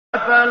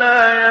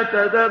أفلا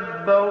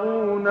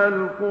يتدبرون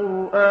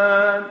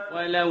القرآن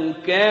ولو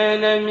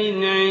كان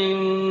من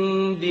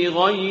عند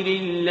غير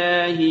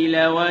الله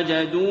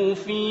لوجدوا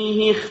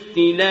فيه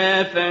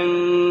اختلافا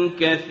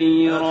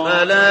كثيرا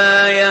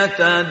أفلا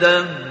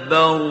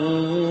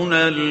يتدبرون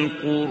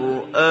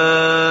القرآن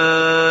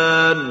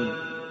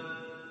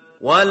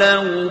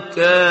ولو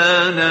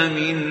كان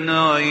من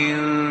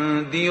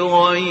عند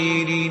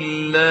غير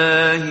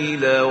الله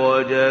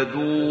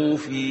لوجدوا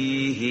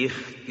فيه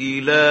اختلافا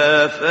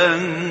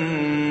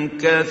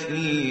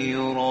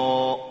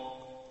كثيرا.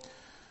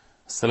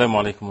 السلام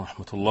عليكم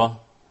ورحمة الله.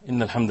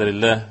 إن الحمد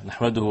لله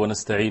نحمده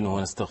ونستعينه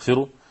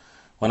ونستغفره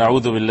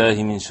ونعوذ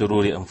بالله من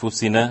شرور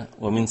أنفسنا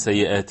ومن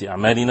سيئات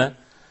أعمالنا.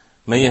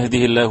 من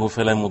يهده الله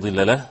فلا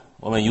مضل له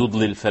ومن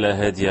يضلل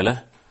فلا هادي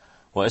له،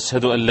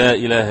 وأشهد أن لا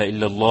إله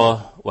إلا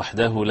الله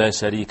وحده لا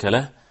شريك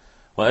له،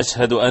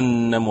 وأشهد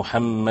أن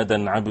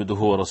محمدا عبده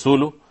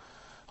ورسوله.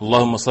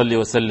 اللهم صل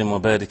وسلم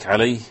وبارك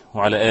عليه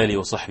وعلى آله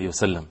وصحبه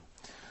وسلم.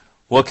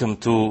 Welcome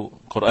to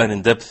Qur'an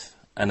in Depth,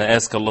 and I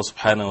ask Allah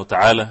subhanahu wa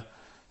ta'ala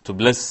to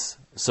bless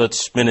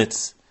such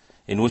minutes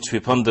in which we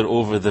ponder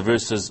over the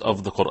verses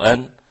of the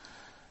Qur'an,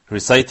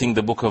 reciting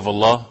the book of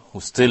Allah. We're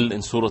still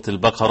in Surah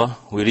Al-Baqarah.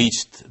 We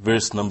reached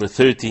verse number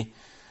 30.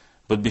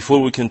 But before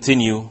we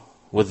continue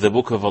with the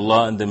book of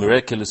Allah and the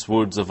miraculous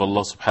words of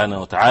Allah subhanahu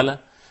wa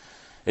ta'ala,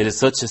 it is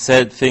such a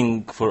sad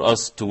thing for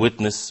us to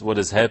witness what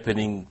is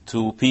happening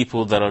to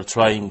people that are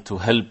trying to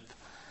help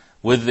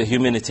with the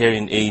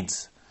humanitarian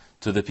aids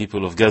to the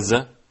people of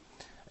Gaza.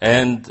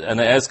 And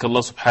I ask Allah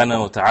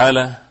subhanahu wa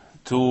ta'ala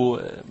to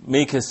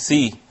make us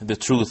see the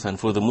truth, and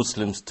for the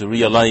Muslims to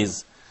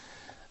realize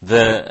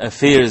the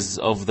affairs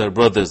of their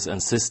brothers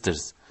and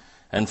sisters,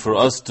 and for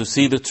us to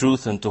see the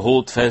truth and to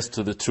hold fast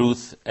to the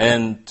truth,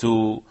 and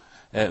to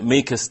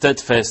make us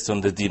steadfast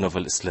on the deen of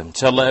Islam.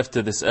 Inshallah,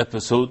 after this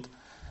episode,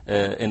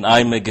 in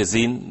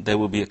iMagazine, there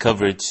will be a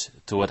coverage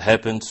to what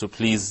happened, so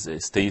please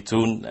stay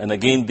tuned. And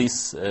again,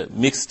 these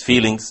mixed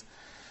feelings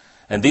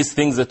and these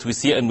things that we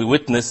see and we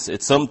witness,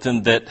 it's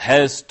something that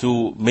has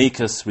to make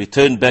us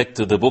return back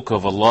to the book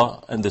of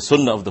Allah and the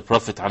sunnah of the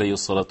Prophet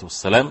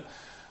ﷺ.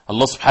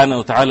 Allah subhanahu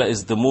wa ta'ala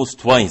is the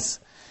most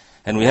wise,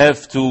 and we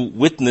have to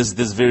witness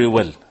this very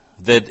well,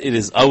 that it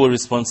is our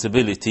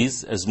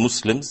responsibilities as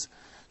Muslims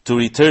to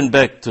return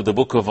back to the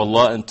book of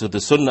Allah and to the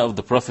sunnah of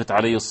the Prophet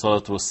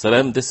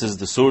ﷺ. This is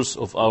the source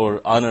of our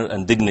honor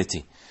and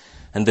dignity.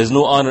 And there's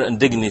no honor and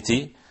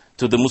dignity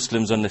to the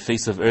Muslims on the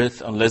face of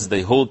earth unless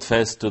they hold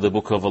fast to the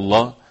book of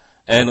Allah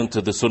and unto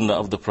the sunnah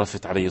of the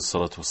Prophet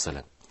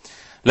ﷺ.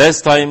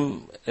 Last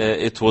time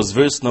it was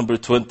verse number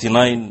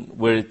 29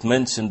 where it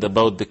mentioned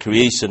about the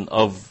creation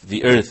of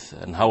the earth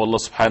and how Allah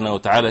subhanahu wa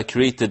ta'ala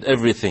created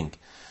everything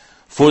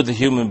for the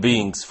human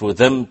beings, for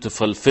them to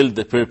fulfill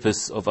the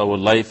purpose of our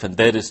life, and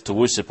that is to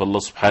worship Allah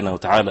subhanahu wa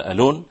ta'ala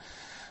alone.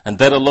 And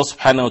that Allah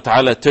subhanahu wa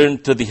ta'ala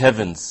turned to the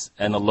heavens,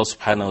 and Allah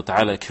subhanahu wa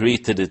ta'ala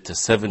created it as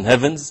 7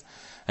 heavens,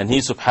 and He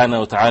subhanahu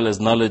wa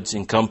ta'ala's knowledge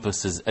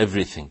encompasses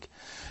everything.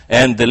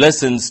 And the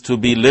lessons to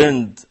be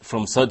learned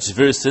from such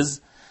verses,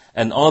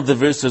 and all the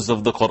verses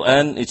of the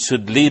Qur'an, it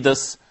should lead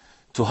us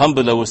to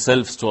humble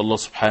ourselves to Allah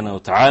subhanahu wa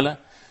ta'ala,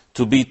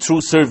 to be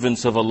true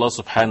servants of Allah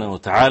subhanahu wa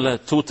ta'ala,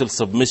 total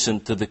submission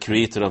to the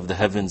creator of the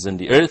heavens and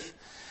the earth.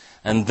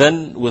 And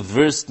then with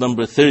verse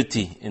number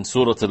 30 in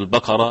Surah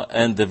Al-Baqarah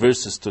and the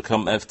verses to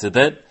come after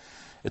that,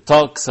 it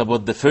talks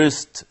about the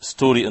first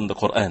story in the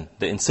Qur'an,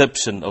 the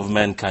inception of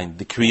mankind,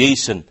 the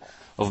creation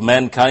of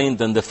mankind,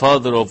 and the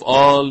father of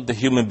all the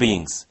human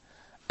beings,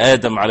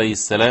 Adam alayhi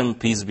salam,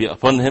 peace be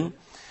upon him,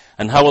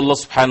 and how Allah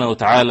subhanahu wa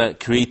ta'ala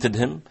created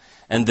him,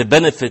 and the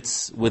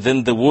benefits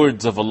within the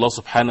words of Allah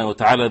subhanahu wa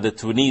ta'ala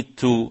that we need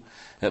to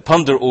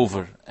ponder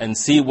over and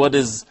see what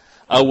is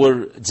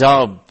our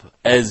job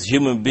as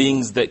human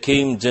beings that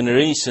came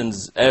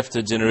generations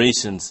after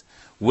generations,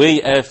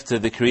 way after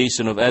the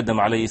creation of Adam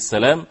alayhi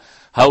salam.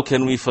 How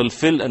can we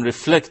fulfill and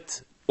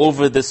reflect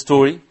over the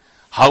story,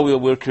 how we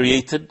were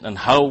created and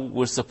how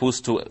we're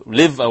supposed to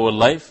live our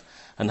life,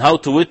 and how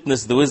to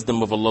witness the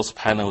wisdom of Allah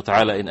subhanahu wa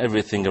ta'ala in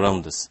everything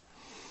around us.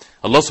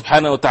 Allah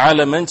subhanahu wa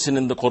ta'ala mentioned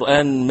in the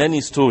Qur'an many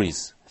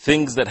stories,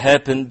 things that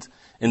happened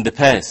in the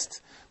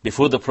past,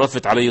 before the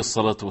Prophet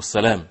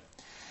ﷺ.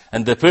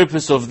 And the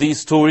purpose of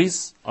these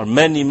stories are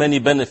many, many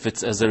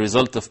benefits as a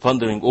result of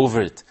pondering over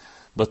it.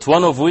 But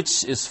one of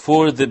which is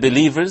for the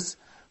believers,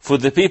 for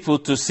the people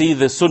to see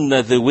the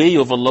sunnah, the way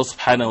of Allah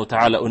subhanahu wa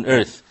ta'ala on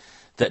earth,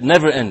 that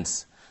never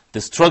ends.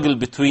 The struggle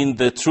between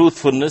the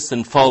truthfulness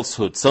and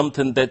falsehood,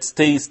 something that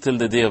stays till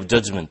the day of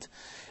judgment.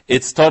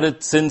 It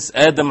started since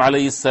Adam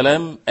alayhi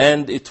salam,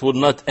 and it would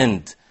not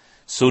end.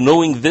 So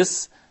knowing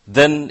this,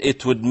 then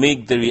it would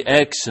make the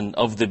reaction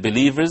of the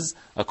believers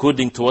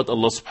according to what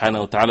Allah subhanahu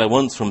wa ta'ala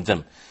wants from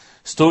them.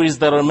 Stories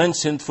that are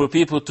mentioned for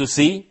people to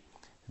see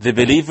the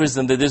believers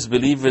and the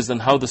disbelievers,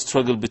 and how the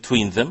struggle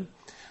between them,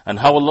 and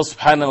how Allah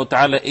subhanahu wa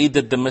ta'ala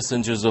aided the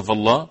messengers of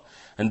Allah,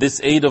 and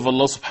this aid of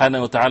Allah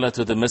subhanahu wa ta'ala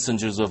to the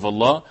messengers of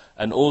Allah,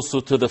 and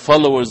also to the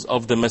followers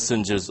of the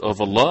messengers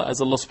of Allah.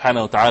 As Allah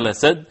subhanahu wa ta'ala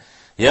said,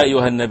 يا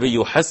أيها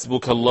النبي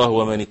حسبك الله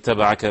ومن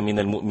اتبعك من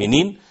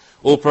المؤمنين.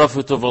 O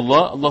Prophet of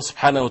Allah, Allah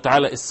subhanahu wa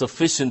ta'ala is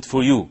sufficient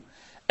for you.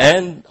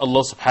 And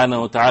Allah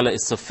subhanahu wa ta'ala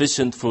is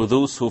sufficient for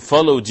those who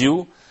followed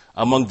you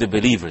among the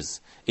believers.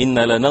 إِنَّ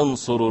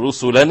لَنَنْصُرُ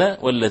رُسُلَنَا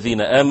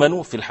وَالَّذِينَ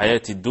آمَنُوا فِي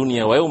الْحَيَاةِ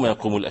الدُّنْيَا وَيَوْمَ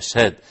يَقُومُ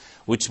الْأَشْهَادِ.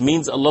 Which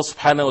means Allah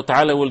subhanahu wa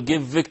ta'ala will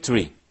give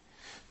victory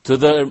to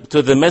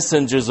the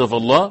messengers of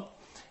Allah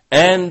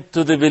and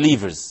to the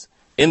believers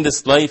in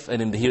this life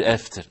and in the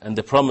hereafter. And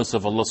the promise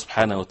of Allah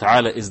subhanahu wa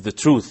ta'ala is the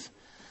truth.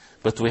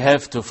 But we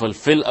have to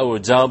fulfill our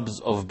jobs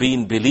of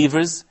being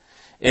believers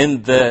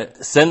in the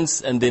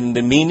sense and in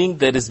the meaning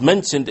that is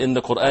mentioned in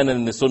the Qur'an and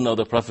in the Sunnah of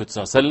the Prophet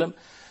ﷺ,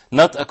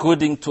 not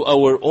according to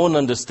our own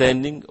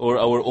understanding or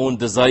our own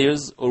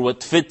desires or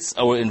what fits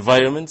our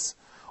environments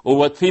or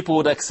what people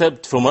would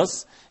accept from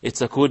us.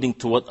 It's according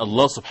to what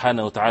Allah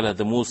subhanahu wa ta'ala,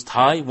 the Most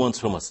High, wants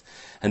from us.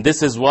 And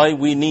this is why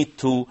we need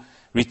to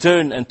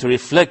return and to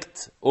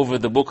reflect over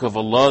the book of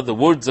Allah, the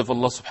words of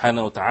Allah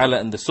subhanahu wa ta'ala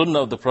and the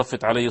Sunnah of the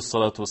Prophet alayhi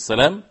salatu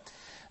wasalam,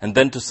 and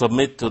then to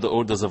submit to the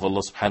orders of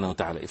Allah subhanahu wa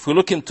ta'ala. If we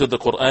look into the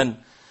Qur'an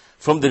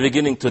from the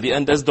beginning to the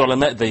end, as the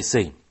ulama they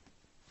say,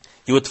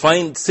 you would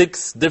find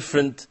 6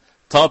 different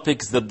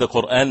topics that the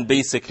Qur'an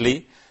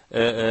basically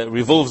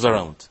revolves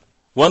around.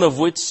 One of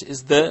which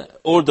is the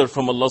order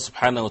from Allah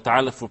subhanahu wa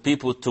ta'ala for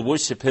people to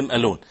worship Him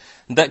alone.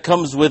 And that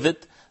comes with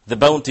it the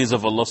bounties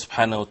of Allah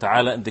subhanahu wa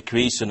ta'ala and the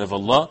creation of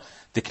Allah,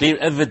 the clear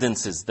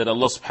evidences that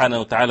Allah subhanahu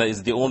wa ta'ala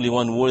is the only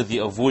one worthy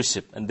of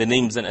worship, and the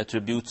names and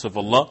attributes of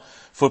Allah,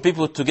 for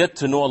people to get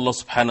to know Allah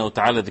subhanahu wa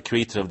ta'ala, the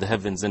creator of the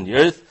heavens and the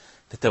earth,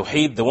 the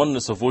tawheed, the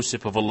oneness of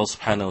worship of Allah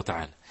subhanahu wa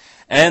ta'ala.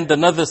 And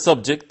another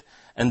subject,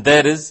 and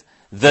that is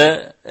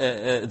the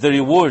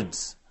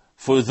rewards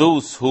for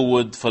those who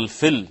would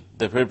fulfill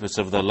the purpose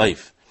of their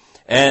life.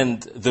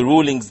 And the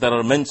rulings that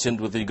are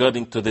mentioned with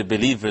regarding to the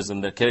believers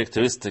and their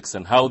characteristics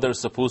and how they're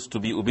supposed to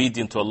be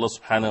obedient to Allah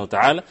subhanahu wa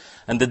ta'ala,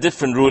 and the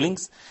different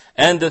rulings.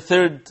 And the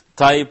third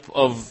type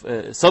of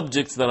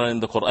subjects that are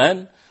in the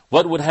Qur'an,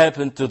 what would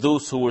happen to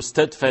those who were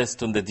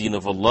steadfast on the deen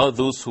of Allah,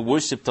 those who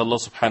worshipped Allah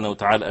subhanahu wa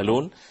ta'ala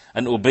alone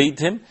and obeyed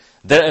Him,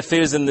 their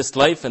affairs in this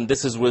life, and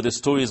this is where the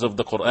stories of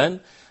the Qur'an,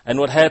 and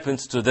what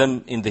happens to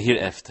them in the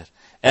hereafter.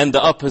 And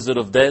the opposite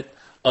of that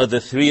are the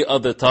 3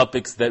 other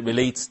topics that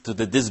relates to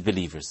the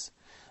disbelievers.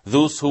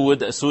 Those who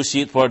would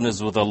associate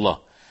partners with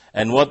Allah,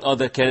 and what are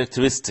their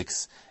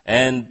characteristics,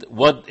 and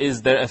what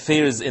is their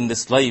affairs in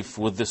this life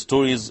with the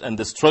stories and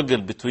the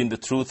struggle between the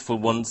truthful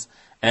ones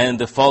and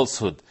the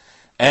falsehood,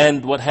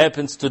 and what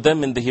happens to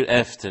them in the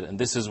hereafter. And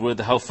this is where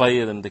the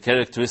hellfire and the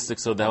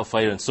characteristics of the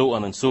hellfire and so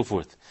on and so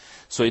forth.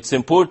 So it's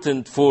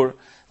important for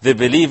the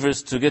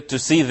believers to get to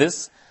see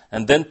this,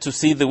 and then to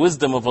see the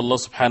wisdom of Allah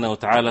subhanahu wa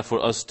ta'ala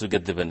for us to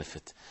get the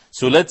benefit.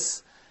 So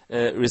let's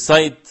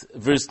recite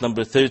verse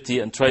number 30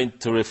 and try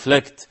to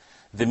reflect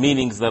the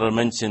meanings that are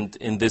mentioned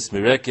in this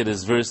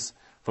miraculous verse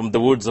from the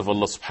words of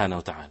Allah subhanahu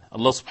wa ta'ala.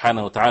 Allah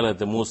subhanahu wa ta'ala,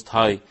 the Most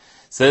High,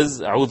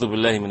 says, أعوذ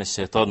بالله من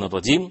الشيطان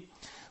الرجيم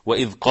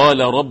وإذ قال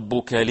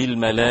ربك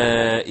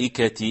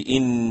للملائكة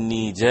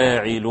إني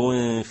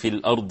جاعل في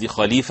الأرض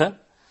خليفة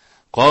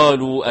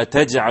قالوا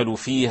أتجعل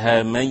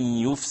فيها من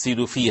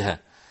يفسد فيها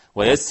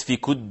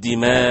ويسفك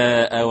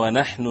الدماء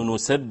ونحن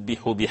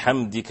نسبح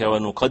بحمدك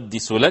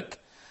ونقدس لك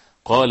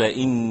قال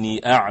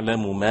إني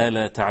أعلم ما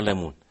لا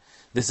تعلمون.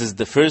 This is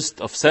the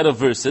first of set of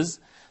verses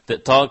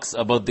that talks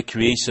about the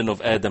creation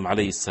of Adam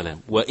alayhi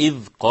salam.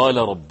 وَإِذْ قَالَ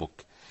رَبُّكَ.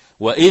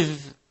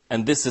 وَإِذْ,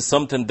 and this is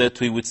something that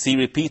we would see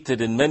repeated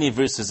in many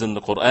verses in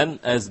the Qur'an,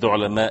 as the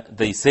ulama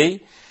they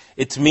say.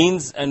 It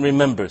means, and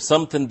remember,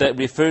 something that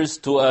refers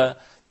to a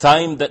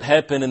time that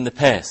happened in the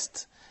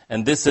past.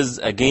 And this is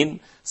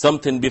again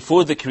something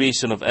before the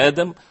creation of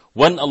Adam,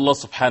 when Allah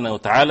subhanahu wa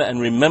ta'ala,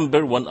 and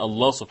remember when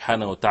Allah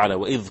subhanahu wa ta'ala,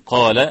 وَإِذْ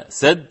قَالَ,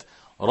 said,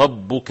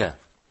 رَبُّكَ.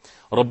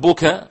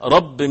 رَبُّكَ,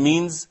 Rabb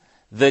means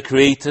the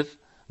creator,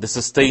 the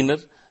sustainer,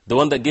 the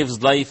one that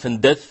gives life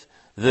and death,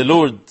 the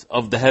Lord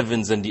of the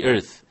heavens and the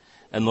earth.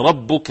 And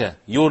رَبُّكَ,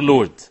 your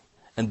Lord.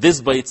 And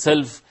this by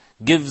itself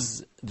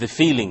gives the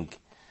feeling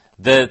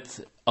that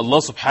Allah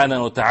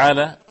subhanahu wa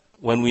ta'ala,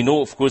 when we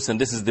know, of course, and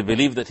this is the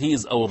belief that He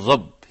is our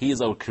Rabb, He is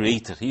our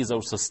creator, He is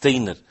our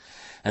sustainer.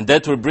 And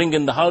that will bring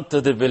in the heart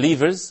of the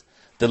believers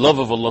the love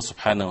of Allah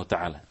subhanahu wa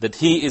ta'ala. That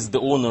He is the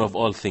owner of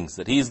all things.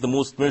 That He is the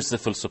most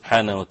merciful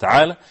subhanahu wa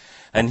ta'ala.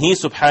 And He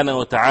subhanahu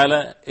wa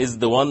ta'ala is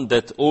the one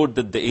that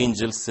ordered the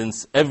angels,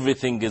 since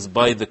everything is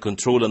by the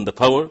control and the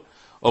power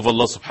of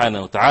Allah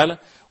subhanahu wa ta'ala.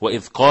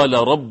 وَإِذْ قَالَ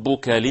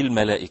رَبُّكَ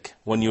لِلْمَلَائِكَ.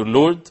 When your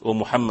Lord, O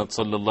Muhammad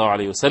sallallahu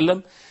alayhi wa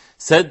sallam,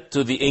 said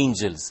to the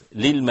angels,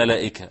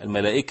 لِلْمَلَائِكَ.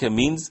 Al-malaika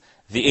means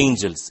the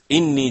angels.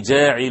 إِنِّي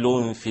جَاعِلٌ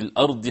فِي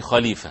الْأَرْضِ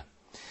خَلِيفَةً.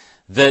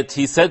 That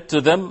He said to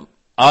them,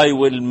 I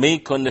will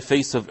make on the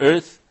face of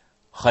earth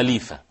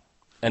Khalifa.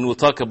 And we'll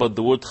talk about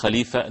the word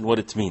Khalifa and what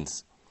it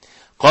means.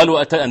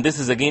 And this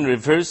is again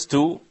refers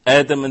to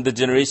Adam and the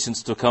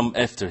generations to come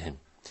after him.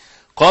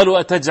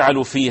 قَالُوا أَتَجْعَلُ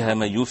فِيهَا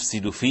مَنْ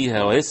يُفْسِدُ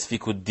فِيهَا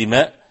وَيَسْفِكُ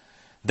الدِّمَاء.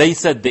 They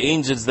said, the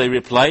angels, they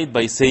replied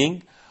by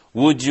saying,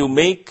 would you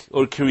make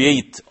or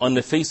create on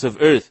the face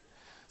of earth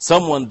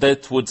someone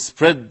that would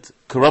spread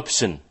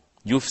corruption,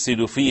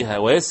 يفسد فيها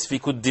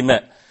ويسفك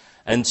الدماء,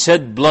 and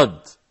shed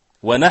blood,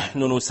 وَنَحْنُ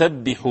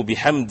نُسَبِّحُ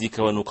بِحَمْدِكَ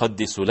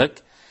وَنُقَدِّسُ لَكَ,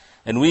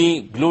 and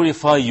we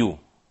glorify you.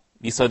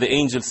 These are the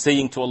angels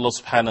saying to Allah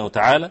subhanahu wa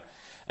ta'ala,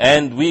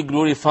 and we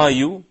glorify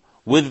you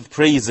with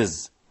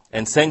praises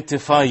and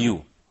sanctify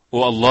you,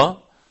 O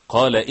Allah.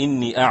 قَالَ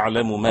إِنِّي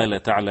أَعْلَمُ مَا لَا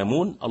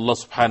تَعْلَمُونَ. Allah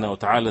subhanahu wa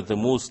ta'ala, the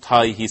Most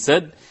High, He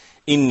said,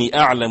 إِنِّي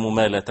أَعْلَمُ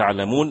مَا لَا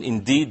تَعْلَمُونَ.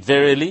 Indeed,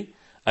 verily,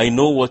 I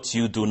know what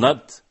you do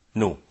not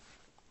know.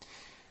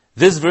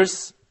 This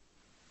verse,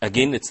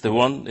 again, it's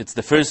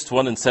the first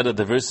one in set of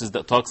the verses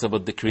that talks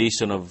about the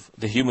creation of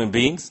the human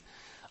beings.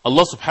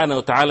 Allah subhanahu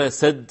wa ta'ala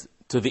said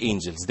to the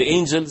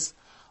angels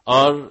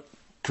are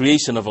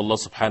creation of Allah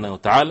subhanahu wa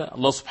ta'ala.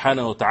 Allah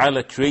subhanahu wa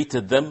ta'ala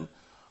created them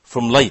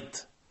from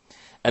light.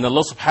 And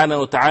Allah subhanahu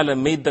wa ta'ala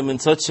made them in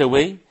such a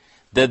way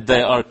that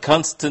they are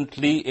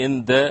constantly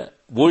in the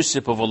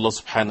worship of Allah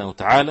subhanahu wa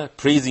ta'ala,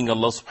 praising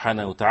Allah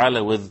subhanahu wa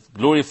ta'ala, with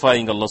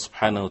glorifying Allah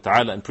subhanahu wa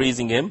ta'ala and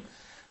praising Him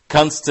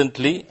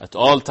constantly at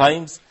all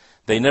times.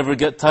 They never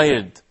get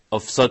tired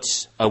of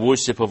such a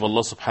worship of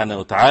Allah subhanahu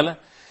wa ta'ala.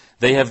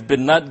 They have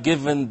been not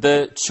given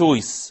the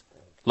choice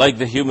like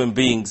the human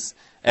beings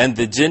and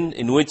the jinn,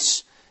 in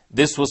which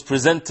this was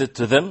presented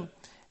to them,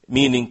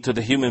 meaning to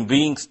the human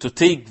beings, to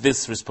take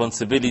this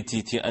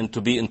responsibility and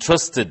to be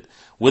entrusted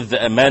with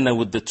the amana,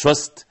 with the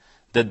trust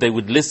that they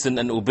would listen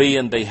and obey,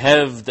 and they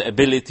have the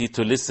ability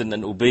to listen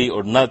and obey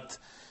or not,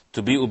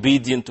 to be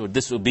obedient or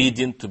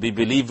disobedient, to be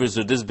believers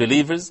or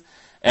disbelievers.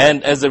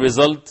 And as a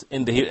result,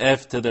 in the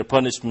hereafter, their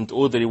punishment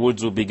or the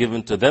rewards will be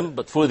given to them.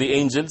 But for the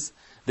angels,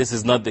 this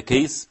is not the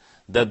case,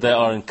 that they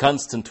are in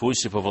constant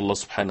worship of Allah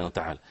subhanahu wa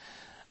ta'ala.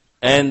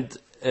 And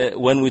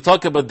when we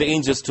talk about the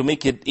angels, to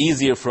make it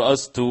easier for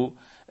us to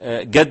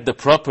get the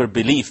proper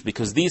belief,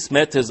 because these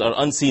matters are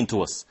unseen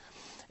to us.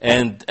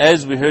 And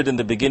as we heard in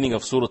the beginning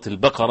of Surah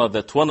Al-Baqarah,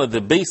 that one of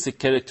the basic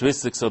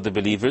characteristics of the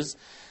believers,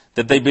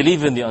 that they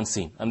believe in the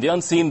unseen. And the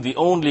unseen, the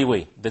only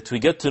way that we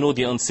get to know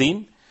the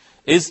unseen,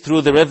 is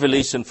through the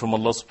revelation from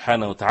Allah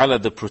subhanahu wa ta'ala,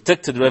 the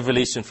protected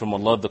revelation from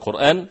Allah, the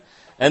Qur'an,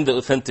 and the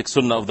authentic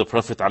sunnah of the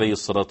Prophet alayhi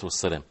salatu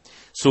wasalam.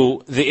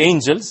 So the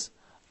angels,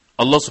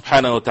 Allah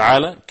subhanahu wa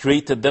ta'ala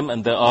created them,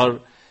 and they are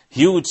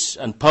huge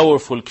and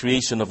powerful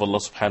creation of Allah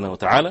subhanahu wa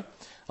ta'ala.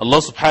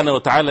 Allah subhanahu wa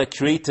ta'ala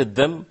created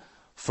them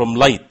from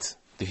light.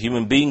 The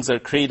human beings are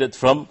created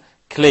from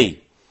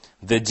clay.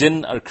 The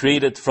jinn are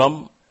created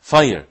from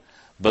fire.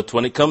 But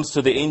when it comes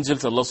to the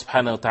angels, Allah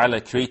subhanahu wa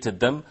ta'ala created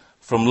them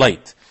from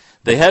light.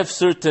 They have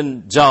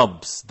certain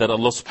jobs that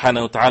Allah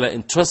subhanahu wa ta'ala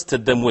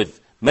entrusted them with.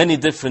 Many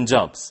different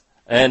jobs.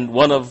 And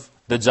one of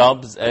the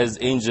jobs, as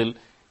angel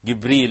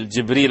Jibreel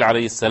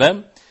alayhi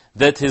salam,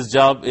 that his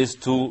job is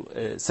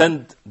to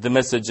send the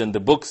message and the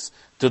books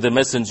to the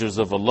messengers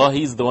of Allah.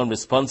 He is the one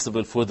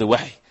responsible for the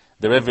wahy,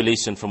 the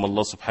revelation from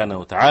Allah subhanahu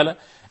wa ta'ala,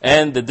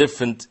 and the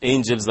different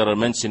angels that are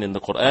mentioned in the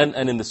Qur'an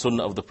and in the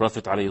Sunnah of the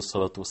Prophet alayhi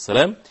salatu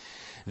wasalam.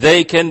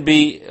 They can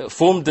be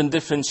formed in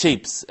different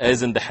shapes,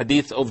 as in the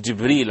hadith of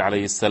Jibreel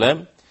alayhi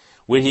salam,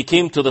 where he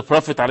came to the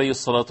Prophet alayhi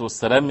salatu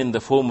wasalam in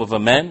the form of a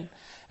man,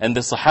 and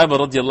the Sahaba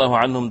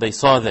radiallahu anhum, they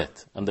saw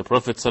that. And the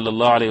Prophet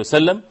sallallahu alayhi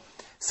wasallam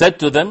said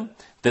to them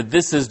that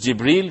this is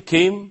Jibreel,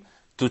 came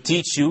to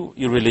teach you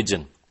your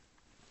religion.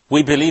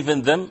 We believe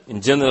in them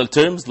in general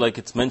terms, like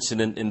it's mentioned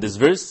in this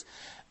verse,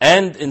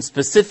 and in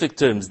specific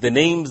terms, the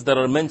names that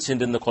are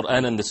mentioned in the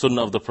Qur'an and the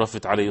Sunnah of the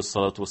Prophet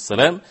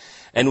ﷺ.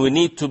 And we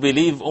need to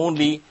believe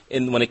only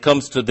when it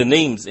comes to the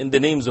names, in the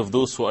names of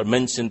those who are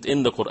mentioned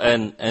in the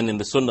Qur'an and in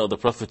the Sunnah of the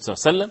Prophet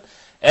ﷺ,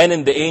 and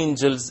in the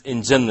angels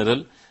in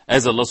general,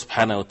 as Allah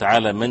subhanahu wa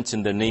ta'ala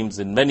mentioned their names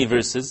in many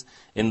verses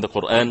in the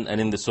Qur'an and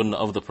in the Sunnah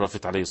of the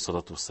Prophet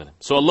ﷺ.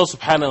 So Allah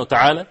subhanahu wa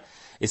ta'ala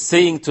is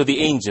saying to the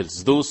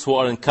angels, those who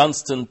are in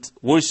constant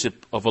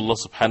worship of Allah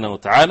subhanahu wa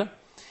ta'ala,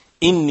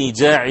 Inni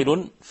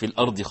ja'ilun fil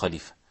ardi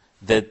khalifa.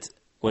 That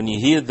when you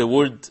hear the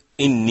word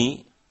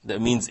inni,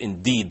 that means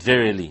indeed,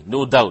 verily,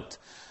 no doubt.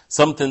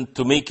 Something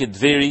to make it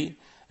very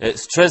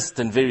stressed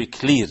and very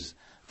clear.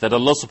 That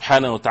Allah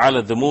subhanahu wa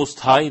ta'ala, the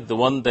Most High, the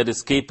one that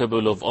is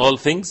capable of all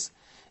things,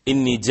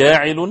 Inni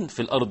ja'ilun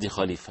fil ardi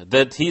khalifa.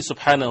 That He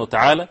subhanahu wa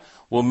ta'ala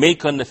will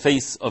make on the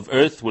face of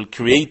earth, will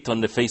create on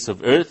the face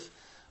of earth,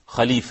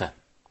 khalifa.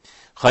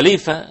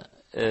 Khalifa,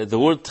 the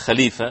word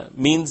khalifa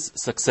means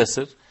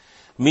successor,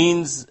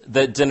 means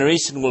that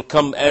generation will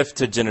come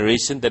after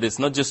generation, that it's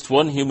not just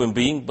one human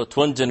being, but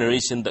one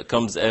generation that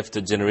comes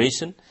after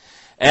generation.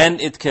 And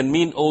it can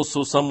mean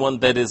also someone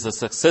that is a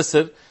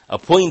successor,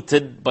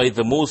 appointed by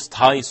the Most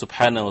High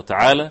subhanahu wa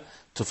ta'ala,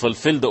 to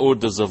fulfill the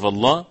orders of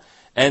Allah,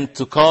 and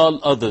to call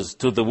others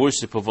to the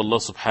worship of Allah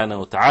subhanahu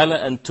wa ta'ala,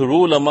 and to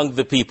rule among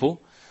the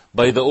people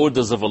by the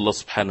orders of Allah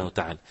subhanahu wa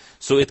ta'ala.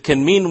 So it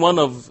can mean one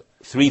of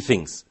three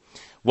things.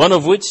 One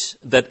of which,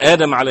 that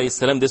Adam alayhi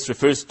salam, this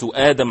refers to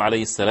Adam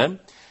alayhi salam,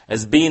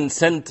 as being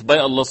sent by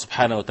Allah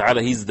subhanahu wa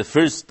ta'ala. He's the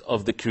first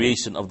of the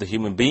creation of the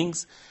human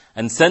beings,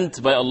 and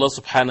sent by Allah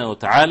subhanahu wa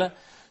ta'ala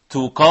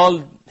to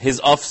call his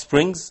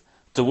offsprings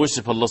to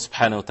worship Allah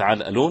subhanahu wa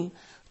ta'ala alone,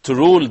 to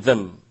rule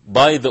them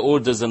by the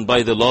orders and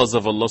by the laws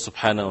of Allah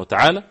subhanahu wa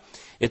ta'ala.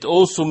 It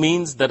also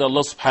means that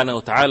Allah subhanahu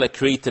wa ta'ala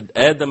created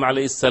Adam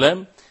alayhi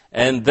salam,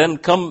 and then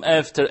come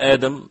after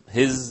Adam,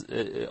 his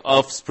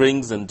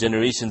offsprings and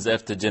generations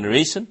after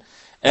generation.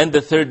 And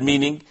the third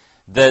meaning,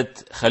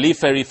 that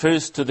Khalifa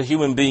refers to the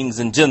human beings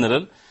in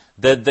general,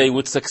 that they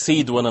would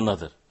succeed one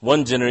another.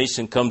 One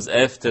generation comes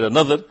after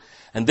another,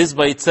 and this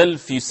by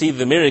itself, you see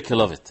the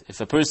miracle of it.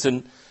 If a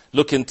person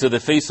look into the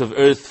face of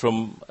earth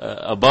from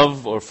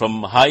above or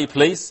from a high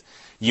place,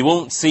 you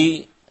won't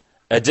see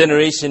a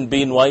generation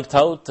being wiped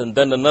out and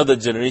then another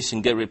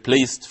generation get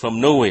replaced from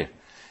nowhere.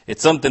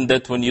 It's something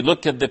that when you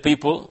look at the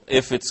people,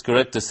 if it's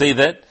correct to say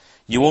that,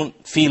 you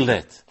won't feel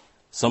that.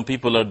 Some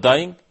people are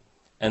dying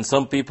and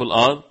some people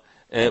are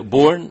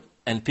born,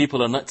 and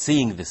people are not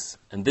seeing this.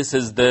 And this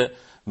is the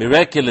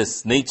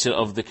miraculous nature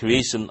of the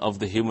creation of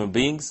the human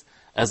beings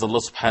as Allah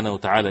subhanahu wa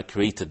ta'ala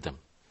created them.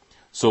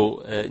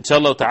 So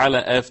inshallah ta'ala,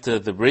 after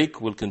the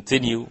break, we'll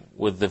continue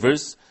with the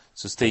verse.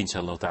 So stay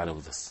inshallah ta'ala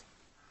with us.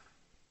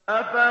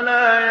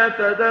 أفلا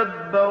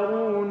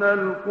يتدبرون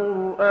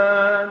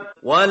القرآن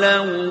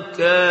ولو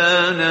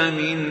كان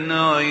من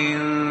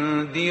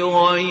عند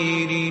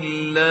غير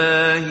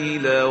الله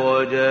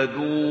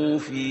لوجدوا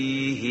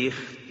فيه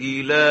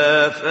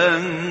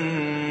اختلافا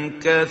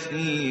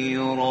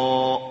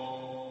كثيرا.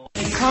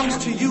 It comes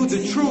to you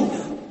the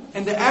truth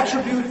and the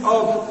attribute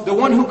of the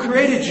one who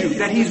created you,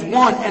 that He's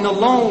one and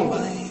alone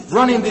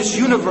running this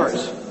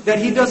universe, that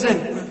He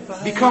doesn't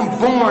become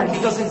born, He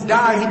doesn't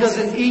die, He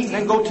doesn't eat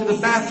and go to the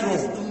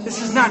bathroom.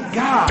 This is not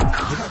God.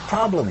 The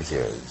problem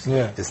here is,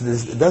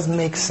 it doesn't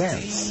make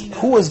sense.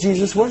 Who was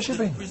Jesus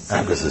worshipping?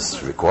 Because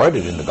it's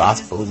recorded in the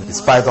Gospels.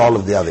 Despite all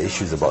of the other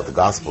issues about the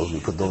Gospels, we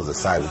put those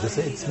aside. We just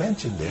say it's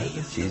mentioned there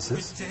that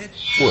Jesus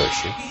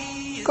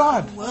worshipped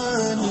God.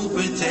 One who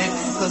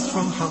protects us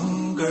from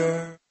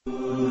hunger.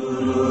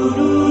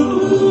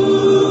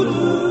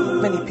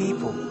 Many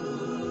people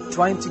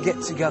trying to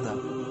get together,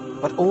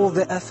 but all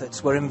their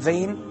efforts were in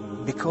vain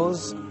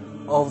because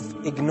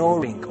of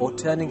ignoring or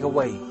turning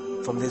away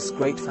from this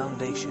great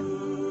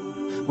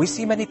foundation. We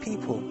see many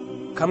people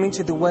coming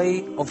to the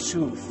way of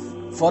truth,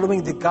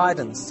 following the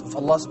guidance of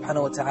Allah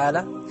subhanahu wa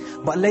ta'ala,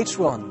 but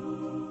later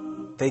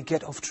on, they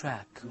get off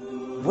track.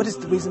 What is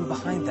the reason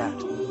behind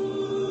that?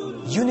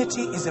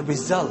 Unity is a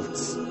result.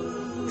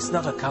 It's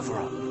not a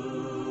cover-up.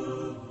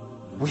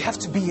 We have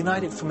to be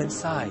united from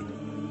inside.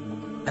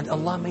 And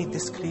Allah made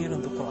this clear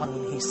in the Qur'an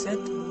when He said,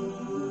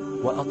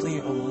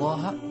 وَأَطِيعُوا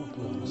اللَّهَ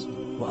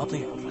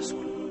وَأَطِيعُوا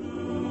الرَّسُولَ.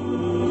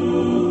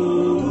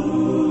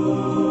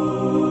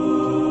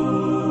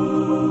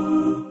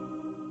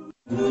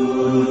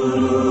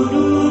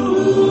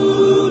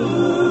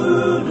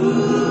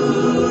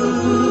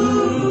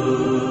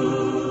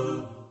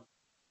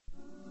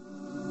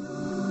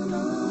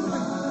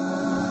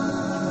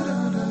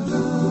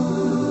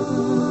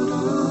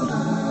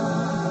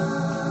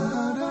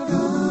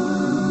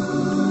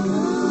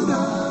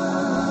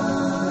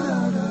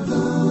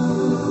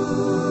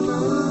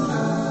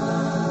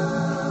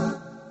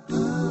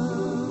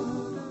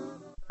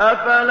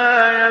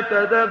 أفلا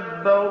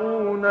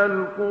يتدبرون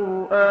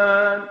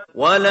القرآن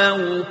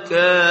ولو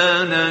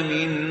كان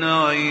من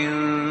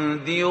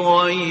عند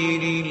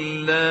غير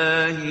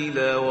الله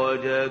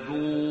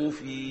لوجدوا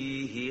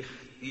فيه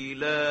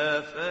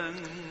اختلافا.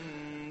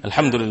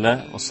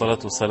 Alhamdulillah,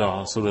 wassalatu wassalamu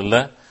ala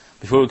Rasulullah.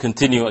 Before we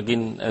continue,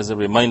 again, as a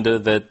reminder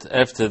that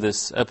after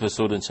this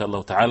episode,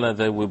 inshallah ta'ala,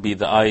 there will be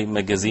the I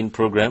magazine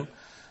program.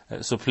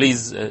 So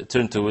please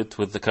turn to it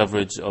with the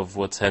coverage of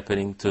what's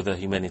happening to the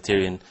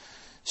humanitarian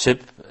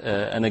ship.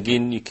 And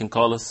again, you can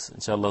call us,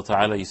 inshallah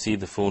ta'ala. You see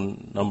the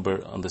phone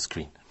number on the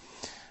screen.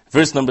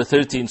 Verse number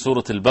 30 in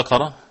Surah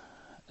Al-Baqarah.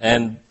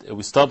 And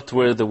we stopped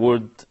where the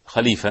word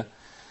Khalifa,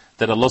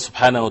 that Allah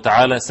subhanahu wa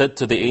ta'ala said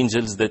to the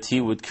angels that He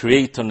would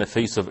create on the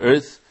face of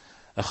earth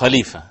a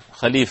Khalifa.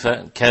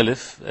 Khalifa,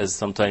 Caliph, as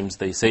sometimes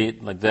they say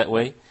it like that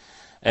way,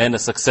 and a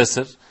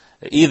successor.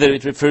 Either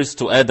it refers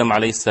to Adam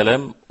alayhi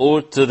salam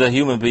or to the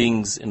human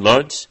beings in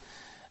large.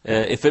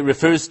 If it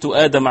refers to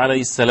Adam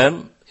alayhi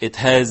salam, it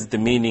has the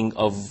meaning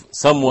of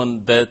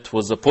someone that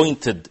was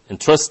appointed,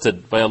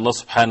 entrusted by Allah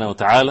subhanahu wa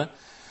ta'ala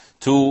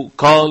to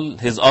call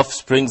his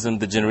offsprings and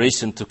the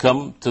generation to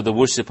come to the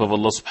worship of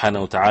Allah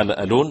subhanahu wa ta'ala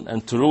alone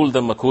and to rule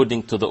them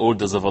according to the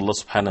orders of Allah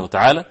subhanahu wa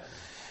ta'ala.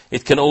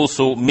 It can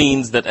also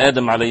mean that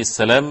Adam alayhi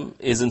salam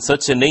is in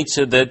such a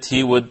nature that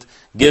he would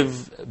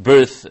give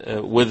birth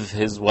with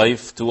his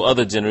wife to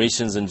other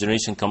generations, and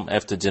generation come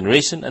after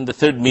generation. And the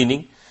third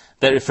meaning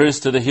that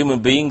refers to the human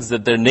beings,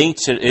 that their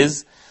nature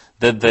is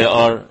that they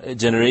are a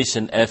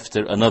generation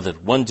after another.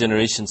 One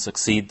generation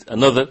succeed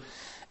another.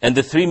 And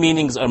the three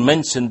meanings are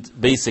mentioned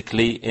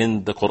basically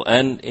in the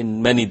Qur'an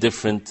in many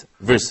different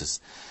verses.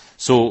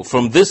 So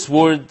from this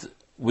word,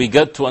 we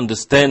got to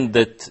understand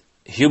that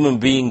human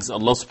beings,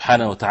 Allah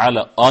subhanahu wa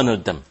ta'ala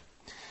honored them.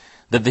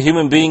 That the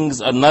human beings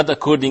are not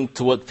according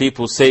to what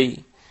people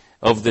say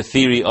of the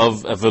theory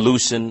of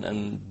evolution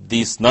and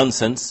this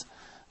nonsense,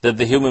 that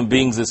the human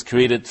beings is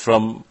created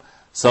from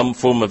some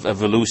form of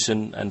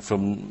evolution and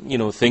from,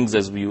 things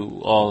as we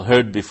all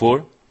heard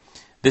before.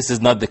 This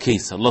is not the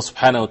case. Allah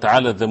subhanahu wa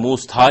ta'ala, the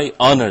Most High,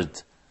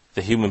 honored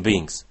the human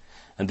beings.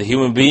 And the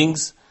human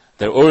beings,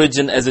 their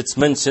origin, as it's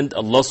mentioned,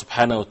 Allah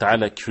subhanahu wa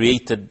ta'ala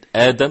created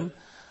Adam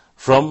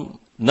from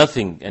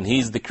nothing. And He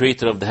is the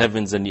creator of the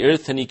heavens and the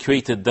earth, and He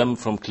created them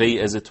from clay,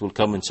 as it will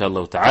come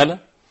inshallah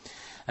ta'ala.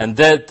 And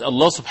that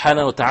Allah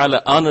subhanahu wa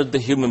ta'ala honored the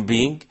human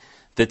being,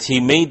 that He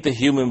made the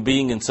human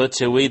being in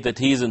such a way that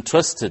he is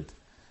entrusted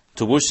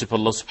to worship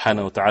Allah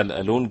subhanahu wa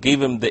ta'ala alone,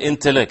 gave him the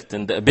intellect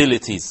and the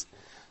abilities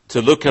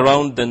to look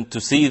around and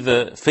to see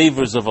the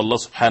favors of Allah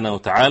subhanahu wa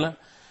ta'ala,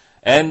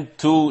 and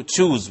to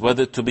choose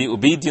whether to be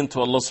obedient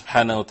to Allah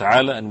subhanahu wa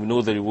ta'ala, and we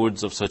know the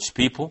rewards of such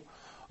people,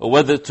 or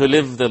whether to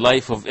live the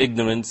life of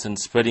ignorance and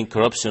spreading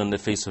corruption on the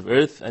face of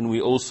earth, and we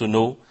also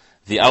know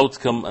the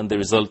outcome and the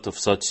result of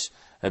such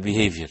a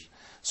behavior.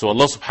 So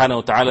Allah subhanahu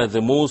wa ta'ala,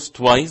 the most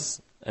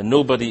wise, and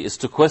nobody is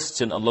to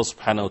question Allah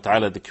subhanahu wa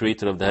ta'ala, the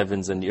creator of the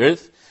heavens and the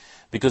earth,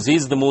 because He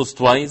is the most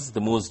wise,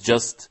 the most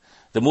just,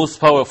 the most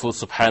powerful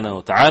subhanahu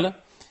wa ta'ala.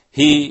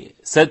 He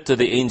said to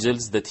the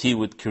angels that He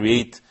would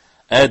create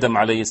Adam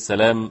alayhi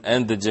salam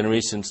and the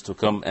generations to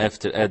come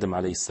after Adam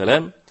alayhi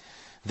salam.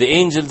 The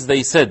angels,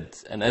 they said,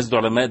 and as the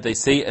ulama, they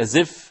say, as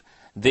if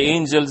the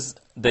angels,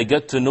 they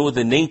got to know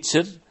the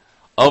nature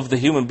of the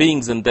human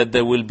beings, and that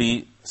there will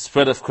be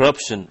spread of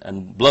corruption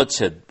and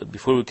bloodshed. But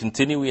before we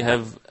continue, we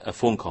have a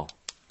phone call.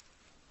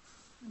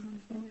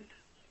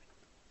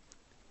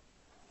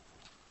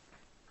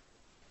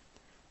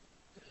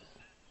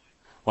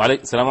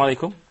 Assalamu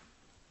alaikum.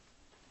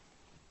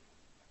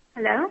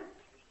 Hello?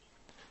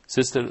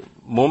 Sister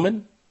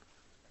Momin?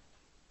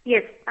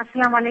 Yes.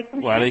 Assalamu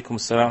alaikum. Wa alaikum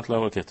assalam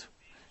wa barakatuh.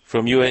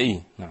 From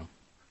UAE now.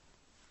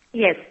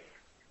 Yes.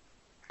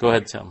 Go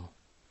ahead, Sham.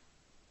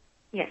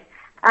 Yes.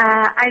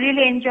 I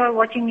really enjoy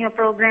watching your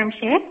program,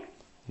 Sheikh.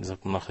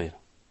 Jazakumullah khair.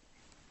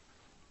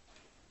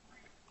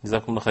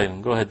 Jazakumullah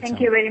khair. Go ahead, Thank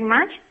Sham. you very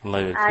much.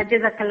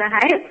 Jazakallah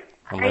khair.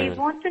 I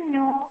want to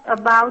know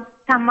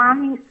about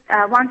tamam.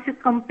 Once you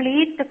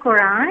complete the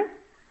Quran,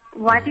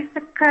 what is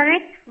the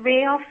correct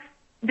way of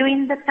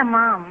doing the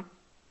tamam?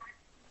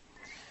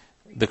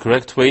 The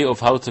correct way of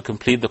how to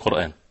complete the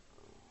Qur'an.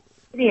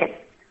 Yes.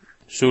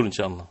 Sure,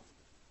 inshallah.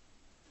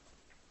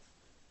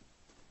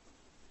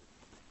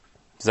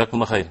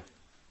 Jazakumullah khair.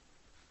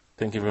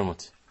 Thank you very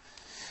much.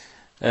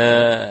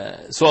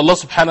 So Allah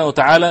subhanahu wa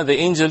ta'ala, the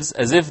angels,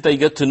 as if they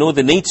get to know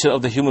the nature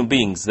of the human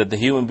beings, that the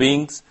human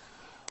beings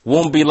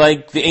won't be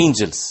like the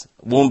angels,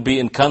 won't be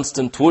in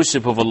constant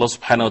worship of Allah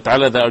subhanahu wa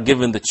ta'ala, they are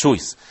given the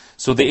choice.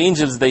 So the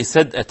angels, they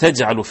said,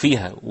 أَتَجْعَلُ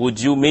فِيهَا, would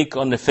you make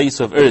on the face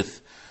of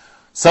earth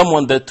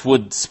someone that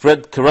would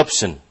spread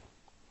corruption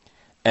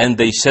and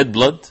they shed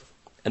blood?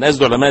 And as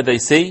the ulama, they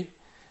say,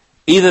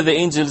 either the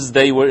angels,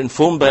 they were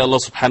informed by Allah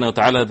subhanahu wa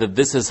ta'ala that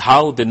this is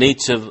how the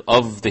nature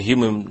of the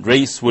human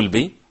race will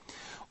be,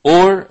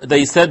 or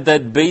they said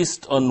that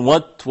based on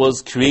what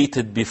was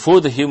created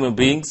before the human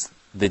beings,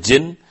 the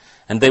jinn,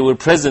 and they were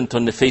present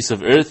on the face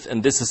of earth,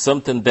 and this is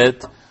something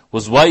that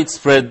was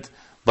widespread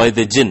by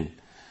the jinn.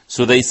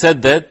 So they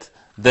said that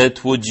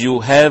would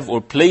you have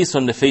or place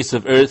on the face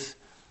of earth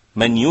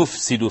man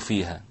yufsidu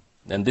fiha,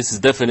 and this is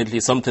definitely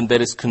something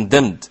that is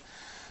condemned.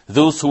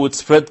 Those who would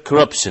spread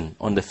corruption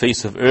on the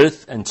face of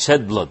earth and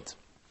shed blood,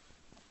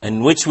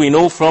 and which we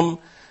know from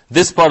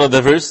this part of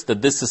the verse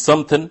that this is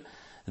something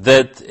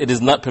that it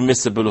is not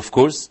permissible, of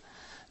course,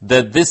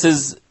 that this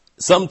is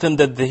something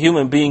that the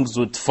human beings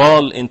would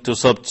fall into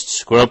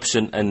such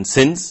corruption and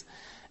sins,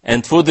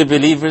 and for the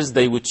believers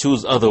they would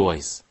choose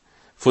otherwise.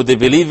 For the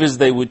believers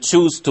they would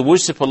choose to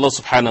worship Allah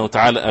subhanahu wa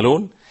ta'ala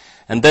alone,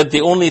 and that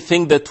the only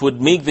thing that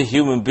would make the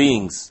human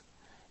beings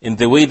in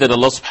the way that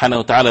Allah subhanahu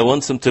wa ta'ala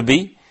wants them to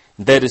be,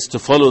 that is to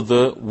follow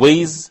the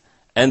ways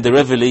and the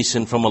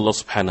revelation from Allah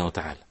subhanahu wa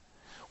ta'ala.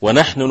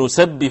 وَنَحْنُ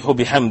نُسَبِّحُ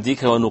بِحَمْدِكَ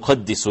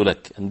وَنُقَدِّسُ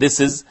لَكَ. And this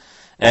is,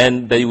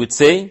 and they would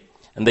say,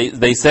 and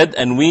they said,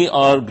 and we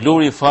are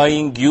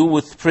glorifying you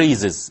with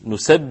praises.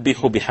 نُسَبِّحُ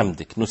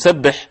بِحَمْدِكَ.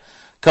 Nusabbih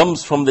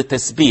comes from the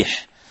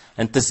tasbih.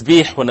 And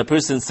tasbih, when a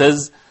person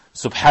says,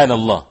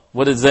 Subhanallah,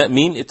 what does that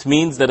mean? It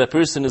means that a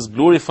person is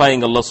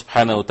glorifying Allah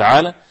subhanahu wa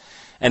ta'ala,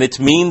 and it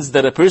means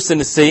that a person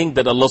is saying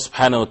that Allah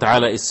subhanahu wa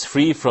ta'ala is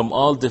free from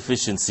all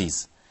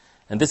deficiencies.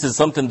 And this is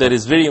something that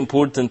is very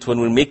important when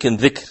we're making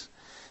dhikr,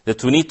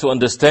 that we need to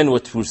understand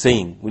what we're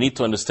saying. We need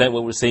to understand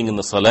what we're saying in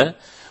the salah.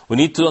 We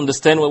need to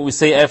understand what we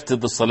say after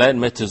the salah in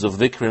matters of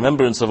dhikr,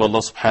 remembrance of Allah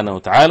subhanahu wa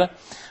ta'ala.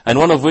 And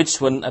one of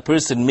which, when a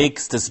person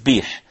makes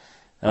tasbih,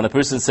 and a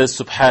person says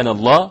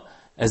Subhanallah,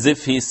 as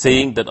if he is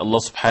saying that Allah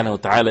subhanahu wa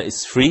ta'ala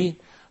is free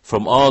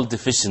from all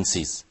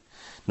deficiencies.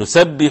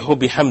 Nusabbihu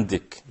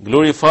bihamdik,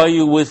 glorify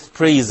you with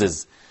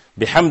praises.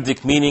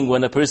 Bihamdik meaning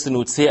when a person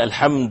would say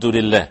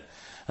Alhamdulillah.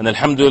 And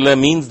Alhamdulillah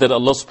means that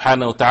Allah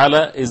subhanahu wa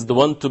ta'ala is the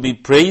one to be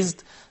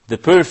praised, the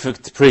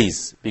perfect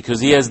praise, because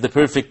He has the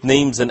perfect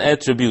names and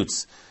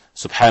attributes,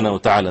 subhanahu wa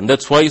ta'ala. And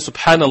that's why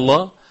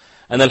Subhanallah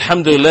and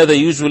Alhamdulillah, they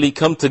usually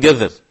come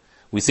together.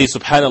 We say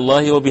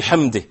Subhanallah wa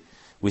bihamdih.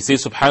 We say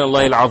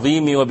Subhanallah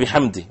al-Azim wa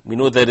bihamdih. We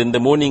know that in the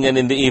morning and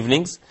in the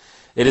evenings,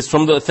 it is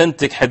from the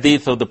authentic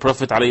hadith of the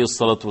Prophet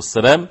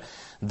ﷺ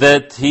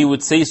that he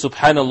would say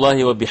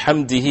Subhanallah wa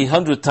bihamdihi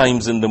 100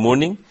 times in the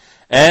morning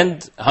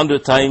and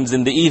 100 times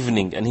in the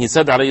evening. And he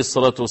said, alayhi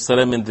salatu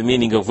wasalam, in the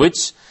meaning of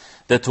which,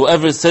 that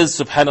whoever says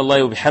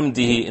Subhanallah wa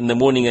bihamdihi in the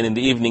morning and in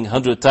the evening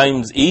 100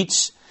 times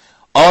each,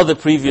 all the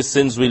previous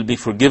sins will be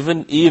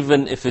forgiven,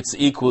 even if it's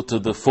equal to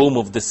the foam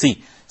of the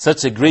sea.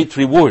 Such a great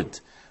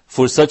reward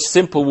for such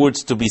simple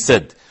words to be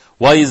said.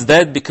 Why is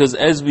that? Because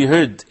as we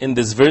heard in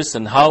this verse,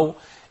 and how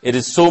it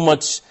is so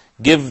much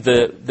give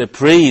the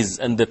praise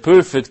and the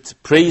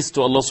perfect praise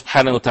to Allah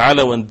subhanahu wa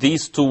ta'ala when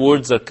these two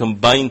words are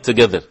combined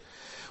together.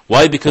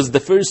 Why? Because the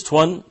first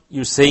one,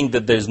 you're saying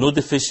that there's no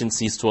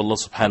deficiencies to Allah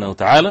subhanahu wa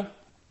ta'ala,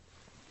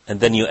 and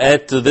then you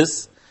add to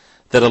this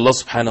that Allah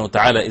subhanahu wa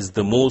ta'ala is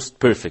the most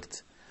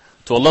perfect.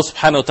 To Allah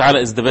subhanahu wa ta'ala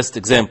is the best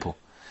example.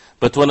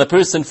 But when a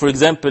person, for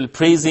example,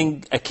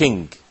 praising a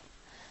king,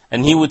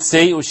 and he would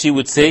say or she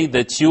would say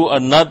that you are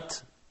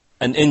not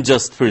an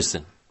unjust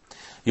person,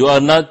 you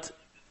are not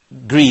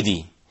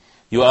greedy,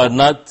 you are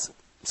not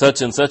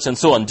such and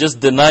so on, just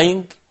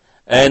denying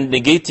and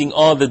negating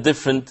all the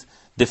different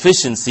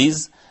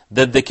deficiencies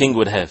that the king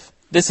would have.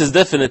 This is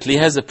definitely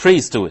has a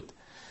praise to it.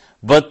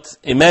 But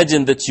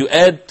imagine that you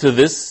add to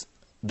this,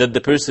 that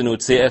the person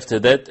would say after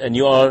that, and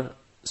you are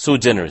so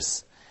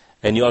generous,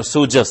 and you are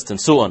so just,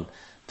 and so on,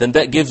 then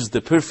that gives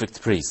the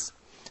perfect praise.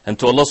 And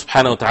to Allah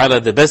subhanahu wa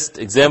ta'ala, the best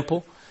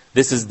example,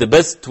 this is the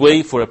best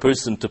way for a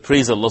person to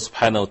praise Allah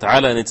subhanahu wa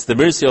ta'ala, and it's the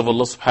mercy of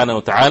Allah subhanahu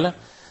wa ta'ala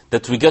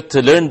that we get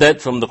to learn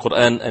that from the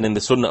Qur'an and in the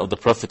Sunnah of the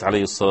Prophet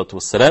alayhi salatu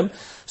wasalam.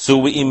 So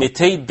we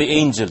imitate the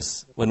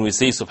angels when we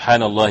say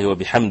Subhanallah wa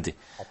bihamdi.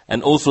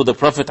 And also the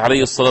Prophet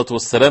alayhi salatu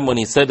wasalam, when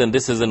he said, and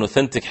this is an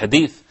authentic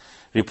hadith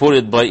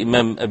reported by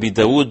Imam Abi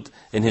Dawood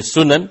in his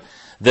Sunan,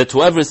 that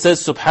whoever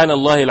says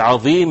Subhanallah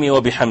al-Azim wa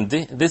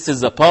bihamdi, this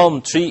is a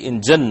palm tree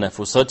in Jannah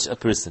for such a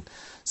person.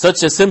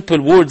 Such a simple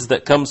words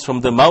that comes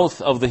from the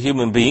mouth of the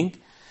human being,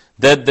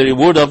 that the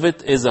reward of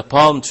it is a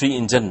palm tree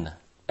in Jannah.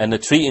 And a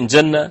tree in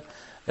Jannah,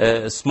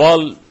 a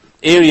small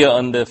area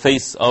on the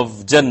face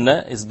of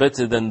Jannah, is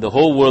better than the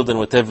whole world and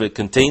whatever it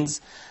contains,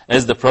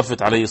 as the Prophet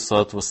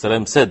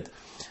ﷺ said,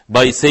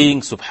 by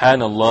saying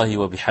Subhanallah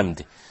wa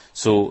bihamdi.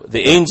 So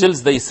the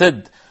angels, they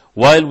said,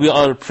 while we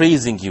are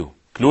praising you,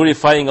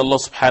 glorifying Allah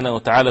subhanahu wa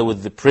ta'ala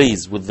with the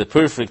praise, with the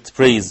perfect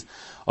praise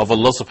of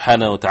Allah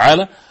subhanahu wa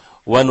ta'ala,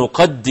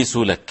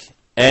 وَنُقَدِّسُ لَكَ,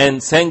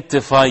 and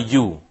sanctify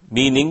you,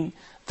 meaning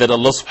that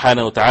Allah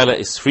subhanahu wa ta'ala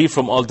is free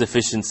from all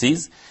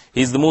deficiencies.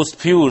 He is the most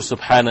pure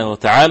subhanahu wa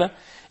ta'ala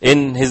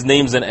in His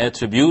names and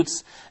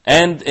attributes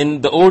and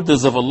in the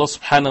orders of Allah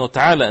subhanahu wa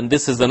ta'ala. And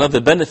this is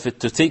another benefit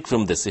to take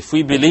from this. If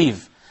we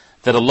believe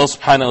that Allah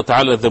subhanahu wa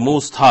ta'ala, the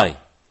most high,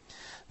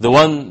 the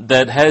one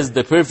that has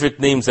the perfect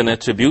names and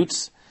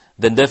attributes,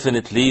 then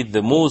definitely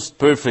the most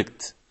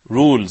perfect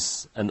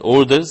rules and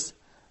orders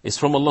is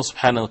from Allah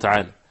subhanahu wa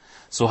ta'ala.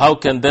 So how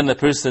can then a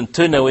person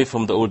turn away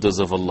from the orders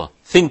of Allah,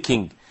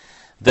 thinking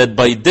that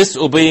by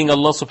disobeying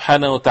Allah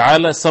subhanahu wa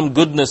ta'ala, some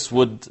goodness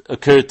would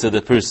occur to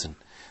the person?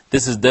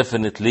 This is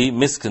definitely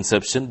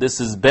misconception. This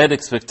is bad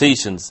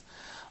expectations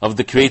of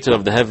the Creator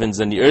of the heavens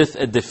and the earth,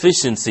 a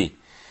deficiency.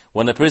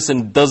 When a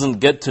person doesn't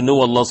get to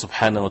know Allah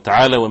subhanahu wa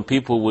ta'ala, when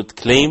people would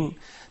claim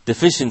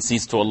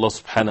deficiencies to Allah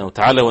subhanahu wa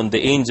ta'ala, when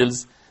the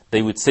angels,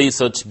 they would say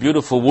such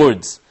beautiful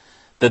words,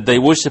 that they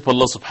worship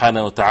Allah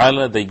subhanahu wa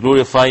ta'ala, they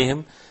glorify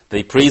Him,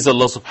 they praise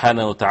Allah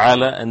subhanahu wa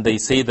ta'ala, and they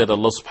say that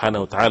Allah subhanahu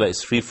wa ta'ala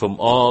is free from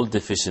all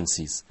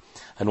deficiencies.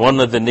 And one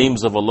of the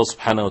names of Allah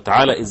subhanahu wa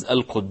ta'ala is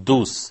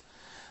Al-Quddus,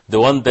 the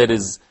one that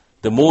is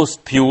the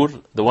most pure,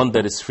 the one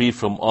that is free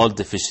from all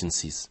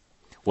deficiencies.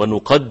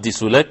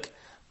 وَنُقَدِّسُ لَكَ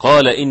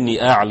قَالَ إِنِّي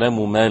أَعْلَمُ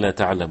مَا لَا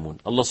تَعْلَمُونَ.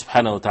 Allah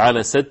subhanahu wa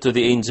ta'ala said to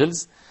the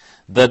angels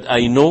that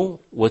I know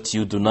what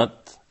you do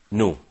not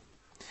know.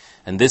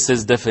 And this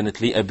is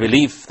definitely a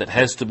belief that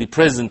has to be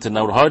present in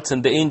our hearts,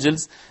 and the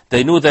angels,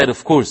 they know that,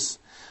 of course.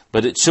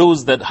 But it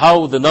shows that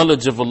how the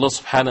knowledge of Allah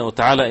subhanahu wa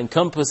ta'ala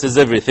encompasses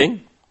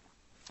everything,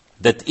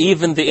 that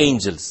even the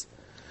angels,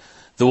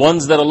 the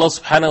ones that Allah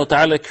subhanahu wa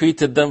ta'ala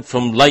created them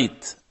from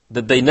light,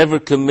 that they never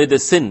commit a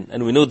sin.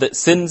 And we know that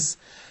sins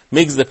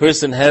makes the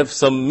person have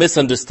some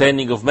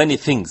misunderstanding of many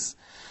things.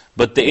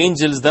 But the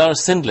angels, they are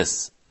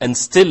sinless, and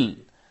still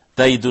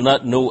they do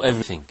not know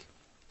everything.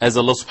 As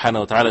Allah subhanahu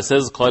wa ta'ala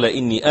says, قَالَ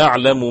إِنِّي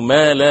أَعْلَمُ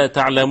مَا لَا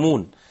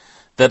تَعْلَمُونَ,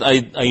 that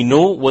I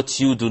know what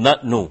you do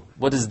not know.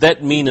 What does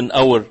that mean in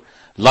our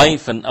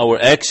life and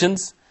our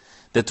actions?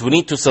 That we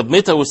need to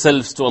submit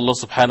ourselves to Allah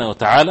subhanahu wa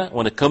ta'ala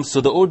when it comes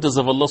to the orders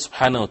of Allah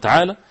subhanahu wa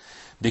ta'ala,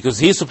 because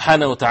He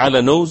subhanahu wa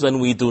ta'ala knows and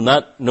we do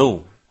not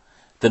know.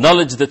 The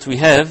knowledge that we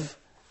have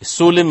is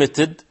so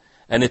limited,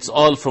 and it's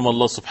all from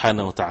Allah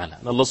subhanahu wa ta'ala.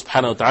 And Allah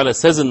subhanahu wa ta'ala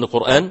says in the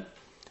Qur'an,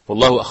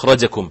 وَاللَّهُ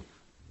أَخْرَجَكُمْ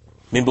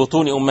مِنْ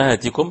بُطُونِ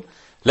أُمَّهَاتِكُمْ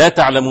لَا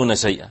تَعْلَمُونَ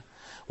شَيْئًا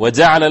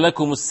وَجَعَلَ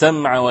لَكُمُ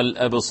السَّمْعَ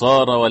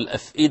وَالْأَبْصَارَ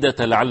وَالْأَفْئِدَةَ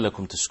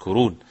لَعَلَّكُمْ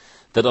تَشْكُرُونَ.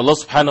 That Allah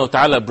subhanahu wa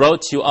ta'ala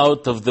brought you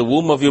out of the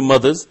womb of your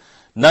mothers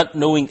not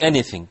knowing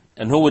anything.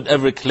 And who would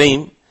ever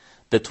claim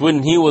that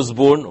when he was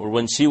born or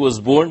when she was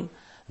born,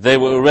 they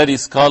were already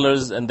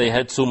scholars and they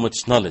had so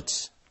much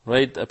knowledge?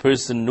 Right? A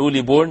person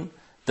newly born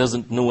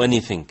doesn't know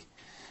anything.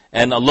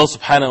 And Allah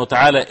subhanahu wa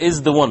ta'ala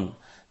is the one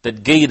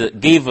that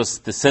gave us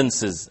the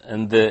senses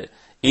and the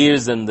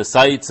ears and the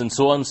sights and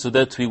so on, so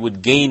that we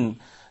would gain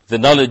the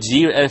knowledge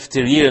year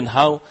after year, and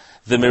how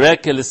the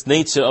miraculous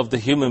nature of the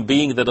human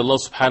being that Allah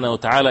subhanahu wa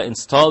ta'ala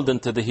installed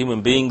into the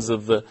human beings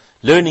of the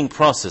learning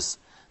process,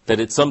 that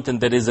it's something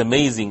that is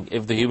amazing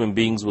if the human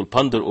beings will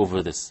ponder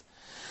over this.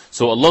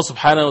 So Allah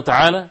subhanahu wa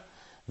ta'ala,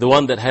 the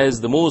one that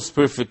has the most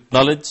perfect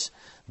knowledge,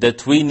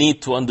 that we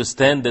need to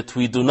understand that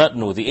we do not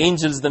know. The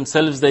angels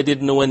themselves, they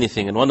didn't know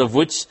anything, and one of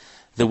which,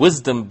 the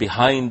wisdom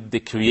behind the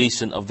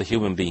creation of the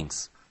human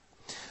beings.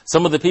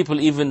 Some of the people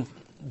even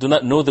do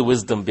not know the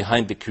wisdom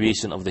behind the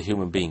creation of the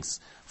human beings.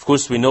 Of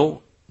course, we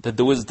know that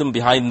the wisdom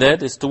behind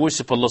that is to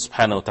worship Allah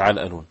subhanahu wa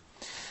ta'ala alone.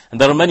 And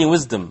there are many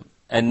wisdom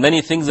and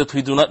many things that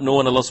we do not know,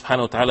 and Allah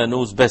subhanahu wa ta'ala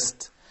knows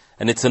best.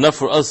 And it's enough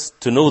for us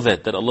to know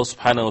that Allah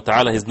subhanahu wa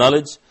ta'ala, His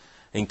knowledge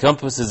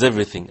encompasses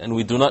everything, and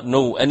we do not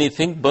know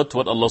anything but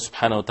what Allah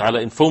subhanahu wa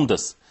ta'ala informed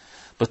us.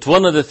 But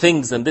one of the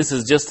things, and this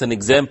is just an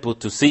example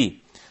to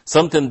see,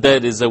 something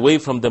that is away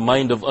from the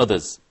mind of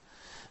others,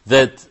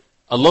 that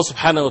Allah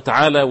subhanahu wa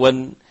ta'ala,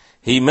 when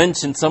He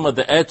mentioned some of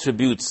the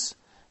attributes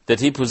that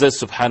He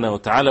possessed subhanahu wa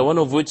ta'ala, one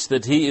of which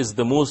that He is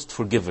the most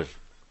forgiver.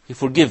 He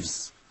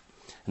forgives.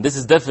 And this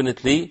is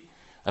definitely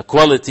a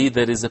quality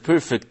that is a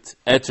perfect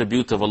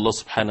attribute of Allah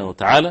subhanahu wa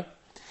ta'ala.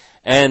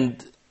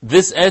 And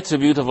this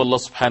attribute of Allah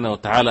subhanahu wa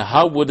ta'ala,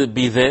 how would it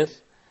be there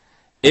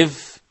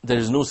if there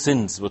is no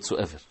sins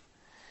whatsoever?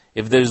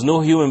 If there is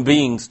no human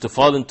beings to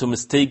fall into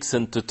mistakes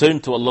and to turn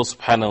to Allah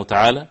subhanahu wa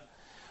ta'ala,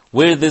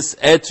 where this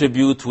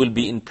attribute will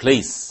be in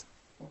place,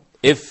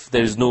 if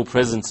there is no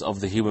presence of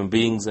the human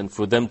beings, and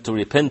for them to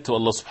repent to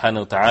Allah subhanahu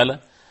wa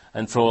ta'ala,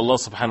 and for Allah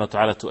subhanahu wa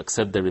ta'ala to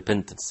accept their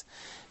repentance.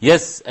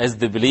 Yes, as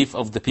the belief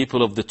of the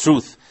people of the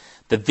truth,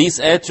 that these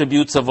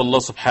attributes of Allah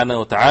subhanahu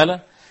wa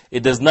ta'ala,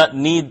 it does not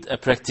need a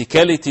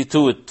practicality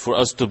to it for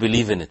us to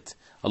believe in it.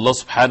 Allah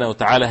subhanahu wa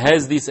ta'ala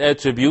has these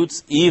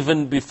attributes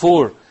even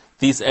before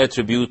these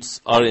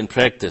attributes are in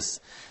practice.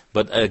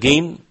 But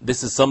again,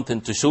 this is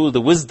something to show the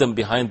wisdom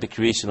behind the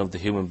creation of the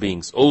human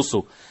beings.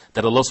 Also,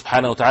 that Allah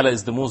subhanahu wa ta'ala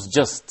is the most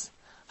just.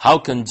 How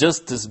can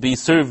justice be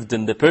served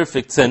in the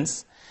perfect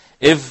sense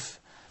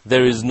if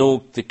there is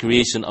no the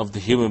creation of the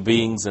human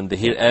beings and the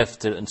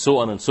hereafter and so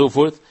on and so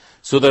forth?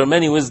 So there are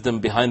many wisdom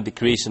behind the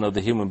creation of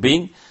the human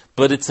being,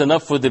 but it's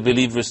enough for the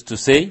believers to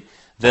say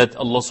that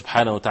Allah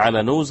subhanahu wa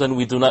ta'ala knows and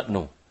we do not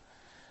know.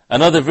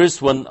 Another verse,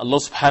 when Allah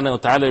subhanahu wa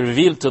ta'ala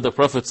revealed to the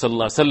Prophet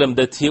sallallahu alaihi wasallam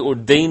that He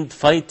ordained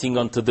fighting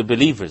unto the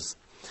believers.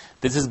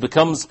 This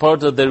becomes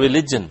part of their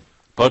religion.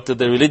 Part of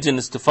their religion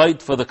is to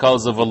fight for the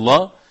cause of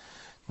Allah,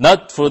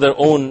 not for their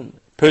own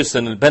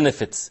personal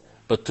benefits,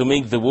 but to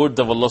make the word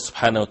of Allah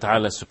subhanahu wa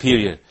ta'ala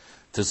superior,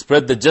 to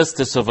spread the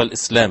justice of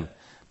Al-Islam,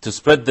 to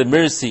spread the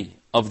mercy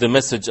of the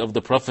message of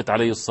the Prophet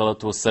alayhi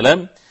salatu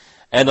wasalam.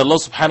 And Allah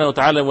subhanahu wa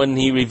ta'ala, when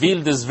He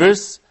revealed this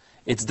verse,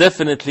 it's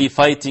definitely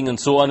fighting and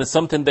so on. It's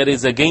something that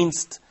is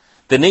against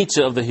the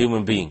nature of the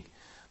human being.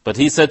 But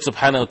He said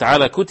subhanahu wa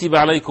ta'ala, كُتِبَ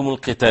عَلَيْكُمُ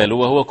الْقِتَالُ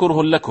وَهُوَ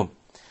كُرْهٌ لَكُمْ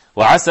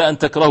وَعَسَى أَن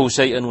تَكْرَهُ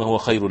شَيْئًا وَهُوَ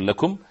خَيْرٌ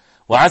لَكُمْ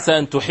وَعَسَى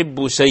أَن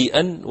تُحِبُّوا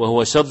شَيْئًا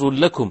وَهُوَ شَرٌ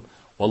لَكُمْ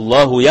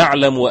وَاللَّهُ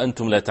يَعْلَمُ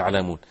وَأَنْتُمْ لَا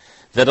تَعْلَمُونَ.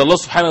 That Allah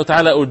subhanahu wa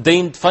ta'ala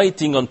ordained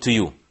fighting unto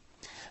you.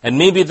 And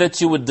maybe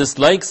that you would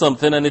dislike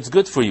something and it's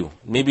good for you.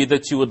 Maybe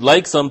that you would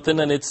like something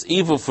and it's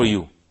evil for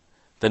you.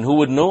 Then who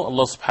would know?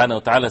 Allah subhanahu wa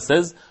ta'ala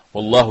says,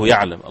 Wallahu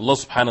ya'lam. Allah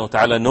subhanahu wa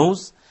ta'ala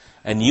knows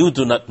and you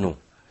do not know.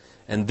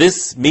 And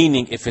this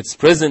meaning, if it's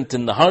present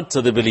in the hearts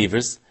of the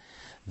believers,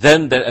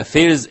 then their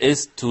affairs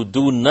is to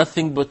do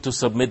nothing but to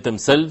submit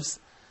themselves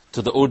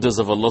to the orders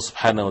of Allah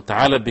subhanahu wa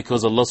ta'ala,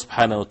 because Allah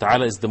subhanahu wa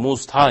ta'ala is the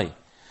most high.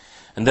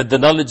 And that the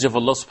knowledge of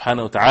Allah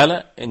subhanahu wa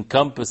ta'ala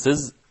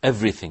encompasses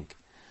everything.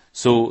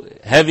 So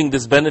having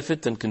this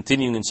benefit and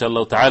continuing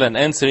inshallah ta'ala and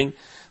answering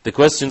the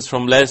questions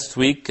from last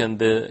week and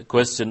the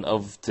question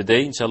of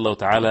today inshallah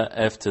ta'ala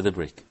after the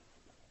break.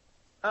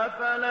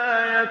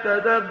 أفلا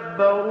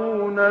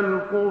يتدبرون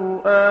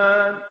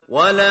القرآن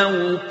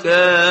ولو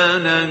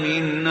كان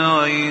من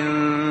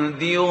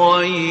عند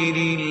غير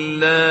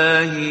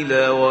الله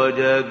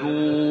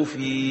لوجدوا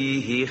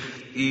فيه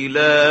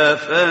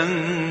اختلافا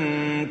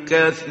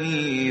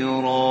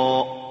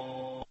كثيرا.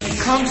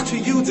 Comes to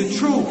you the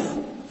truth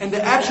and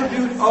the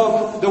attribute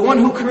of the one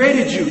who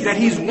created you, that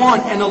He's one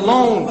and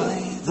alone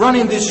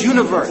running this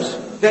universe,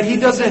 that He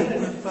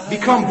doesn't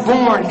become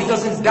born, He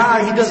doesn't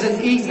die, He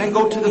doesn't eat and then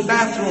go to the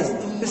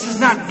bathroom. This is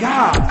not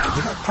God.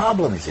 We have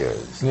problems here.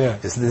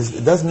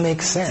 It doesn't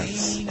make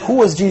sense. Who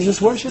was Jesus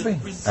worshipping?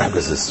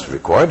 Because it's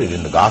recorded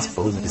in the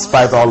Gospels.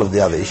 Despite all of the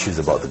other issues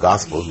about the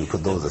Gospels, we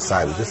put those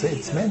aside. We just say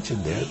it's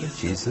mentioned there that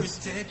Jesus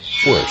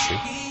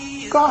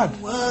worshipped God.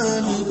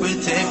 One who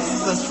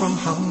protects us from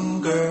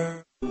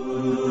hunger.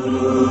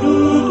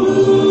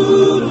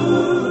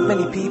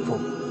 Many people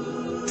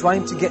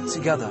trying to get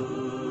together,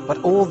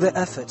 but all their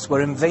efforts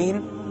were in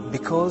vain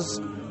because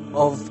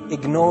of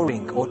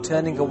ignoring or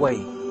turning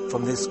away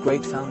from this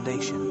great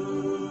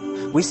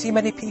foundation. We see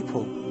many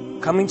people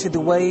coming to the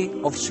way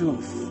of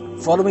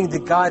truth, following the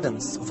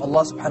guidance of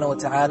Allah subhanahu wa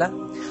ta'ala,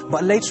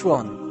 but later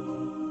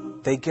on,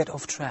 they get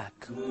off track.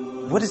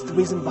 What is the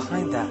reason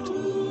behind that?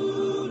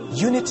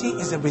 Unity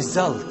is a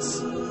result.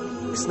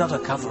 It's not a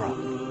cover-up.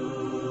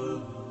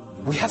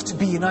 We have to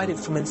be united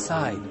from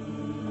inside.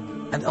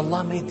 And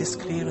Allah made this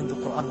clear in the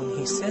Qur'an when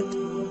He said,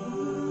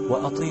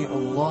 وَأَطِيعُوا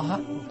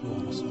اللَّهَ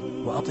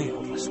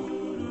وَأَطِيعُوا الرَّسُولَ.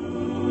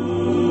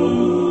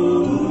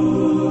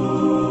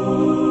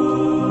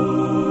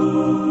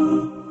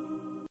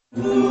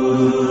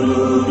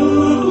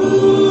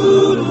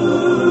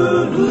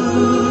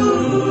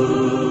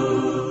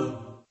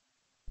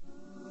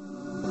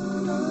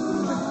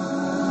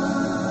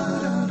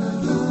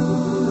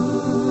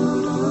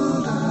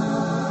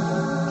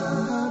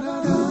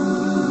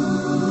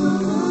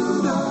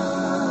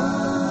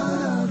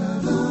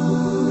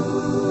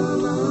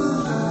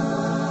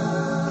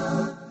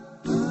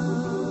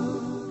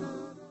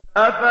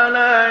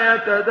 أفلا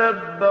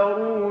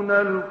يتدبرون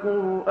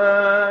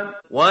القرآن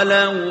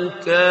ولو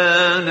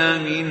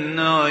كان من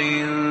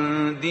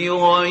عند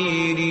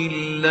غير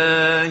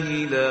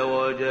الله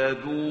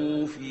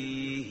لوجدوا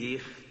فيه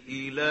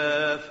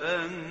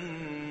اختلافا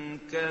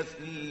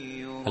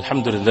كثيرا.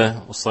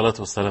 Alhamdulillah, wassalatu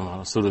wassalamu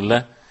ala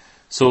Rasulullah.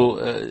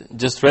 So,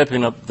 just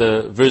wrapping up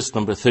the verse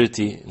number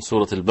 30 in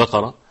Surah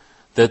Al-Baqarah,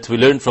 that we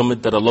learn from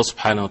it that Allah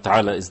subhanahu wa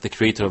ta'ala is the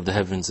creator of the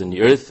heavens and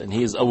the earth, and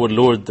He is our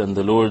Lord and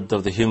the Lord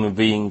of the human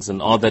beings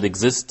and all that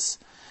exists,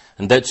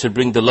 and that should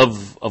bring the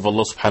love of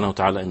Allah subhanahu wa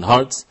ta'ala in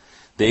hearts.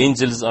 The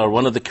angels are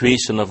one of the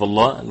creation of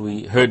Allah, and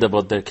we heard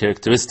about their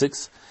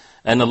characteristics,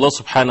 and Allah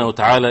subhanahu wa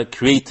ta'ala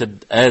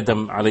created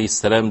Adam alayhi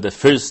salam, the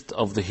first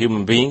of the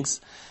human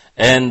beings,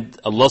 and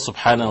Allah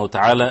subhanahu wa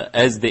ta'ala,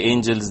 as the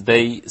angels,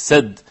 they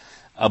said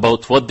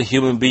about what the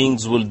human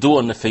beings will do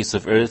on the face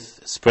of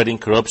earth, spreading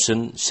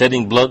corruption,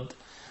 shedding blood,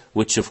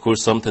 which of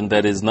course something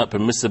that is not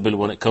permissible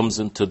when it comes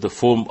into the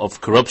form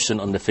of corruption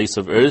on the face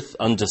of earth,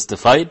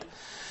 unjustified.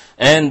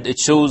 And it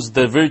shows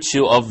the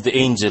virtue of the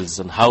angels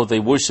and how they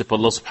worship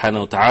Allah subhanahu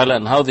wa ta'ala,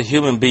 and how the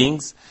human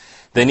beings,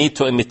 they need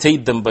to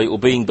imitate them by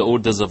obeying the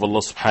orders of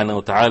Allah subhanahu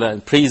wa ta'ala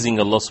and praising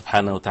Allah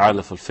subhanahu wa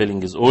ta'ala,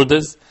 fulfilling His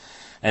orders,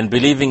 and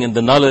believing in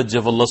the knowledge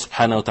of Allah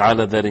subhanahu wa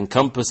ta'ala that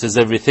encompasses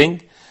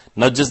everything.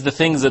 Not just the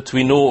things that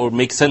we know or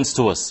make sense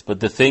to us, but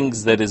the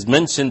things that is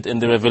mentioned in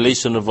the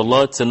revelation of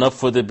Allah. It's enough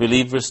for the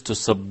believers to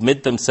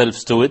submit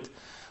themselves to it,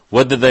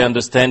 whether they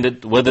understand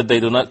it, whether they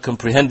do not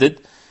comprehend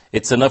it.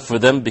 It's enough for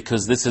them,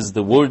 because this is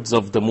the words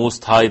of the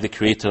Most High, the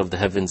creator of the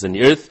heavens and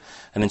the earth.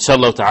 And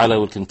inshallah ta'ala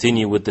we'll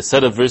continue with the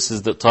set of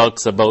verses that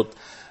talks about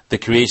the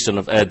creation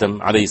of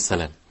Adam alayhi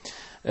salam.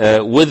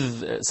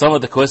 With some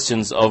of the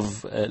questions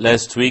of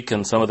last week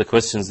and some of the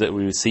questions that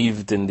we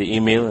received in the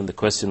email and the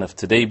question of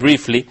today,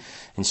 briefly,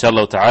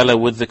 inshallah ta'ala,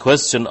 with the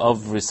question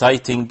of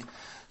reciting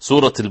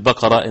Surah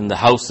Al-Baqarah in the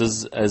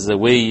houses as a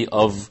way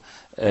of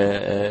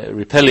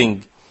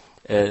repelling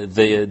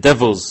the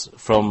devils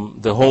from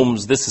the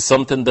homes. This is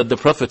something that the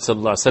Prophet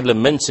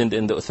ﷺ mentioned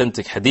in the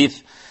authentic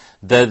hadith,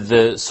 that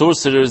the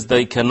sorcerers,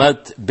 they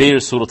cannot bear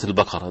Surah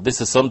Al-Baqarah. This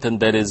is something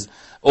that is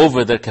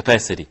over their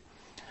capacity.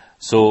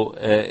 So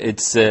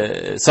it's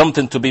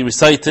something to be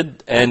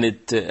recited, and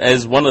it,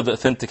 as one of the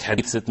authentic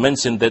hadiths, it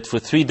mentioned that for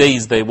 3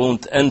 days they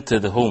won't enter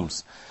the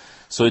homes.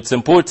 So it's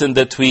important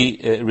that we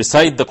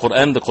recite the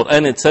Qur'an. The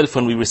Qur'an itself,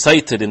 when we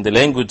recite it in the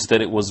language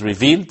that it was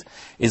revealed,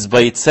 is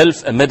by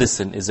itself a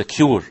medicine, is a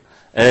cure.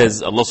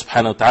 As Allah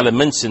subhanahu wa ta'ala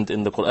mentioned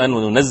in the Qur'an,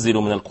 وَنُنَزِّلُ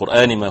مِنَ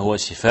الْقُرْآنِ مَا هُوَ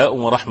شِفَاءٌ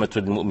وَرَحْمَةٌ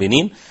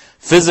لِلْمُؤْمِنِينَ,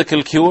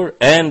 physical cure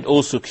and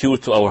also cure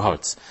to our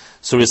hearts.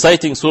 So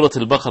reciting Surah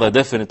Al-Baqarah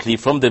definitely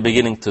from the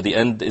beginning to the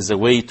end is a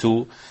way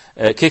to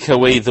kick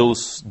away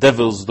those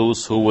devils,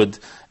 those who would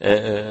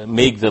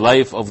make the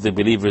life of the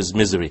believers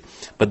misery.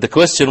 But the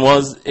question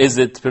was, is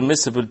it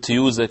permissible to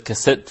use a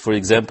cassette, for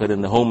example,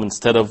 in the home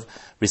instead of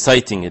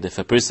reciting it, if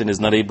a person is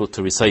not able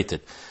to recite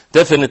it?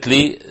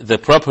 Definitely the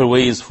proper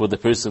way is for the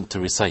person to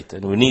recite,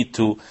 and we need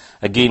to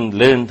again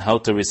learn how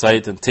to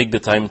recite and take the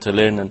time to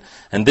learn,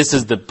 and this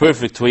is the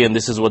perfect way, and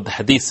this is what the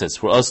hadith says,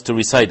 for us to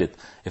recite it.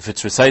 If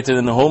it's recited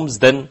in the homes,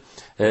 then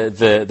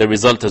the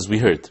result as we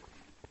heard.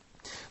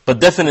 But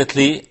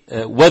definitely,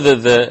 whether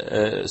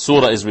the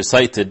surah is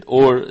recited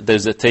or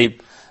there's a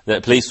tape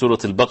that plays Surah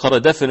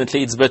Al-Baqarah,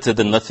 definitely it's better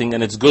than nothing,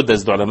 and it's good,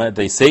 as the ulama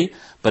they say,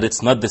 but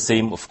it's not the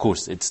same, of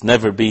course. It's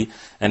never be,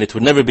 and it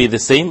would never be the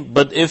same.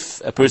 But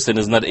if a person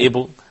is not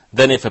able,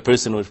 then if a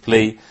person would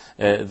play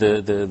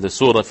the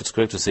surah, if it's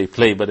correct to say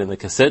play, but in the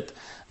cassette,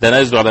 then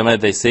as the ulama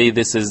they say,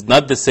 this is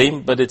not the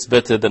same, but it's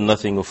better than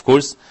nothing, of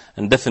course.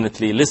 And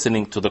definitely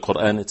listening to the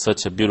Qur'an, it's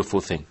such a beautiful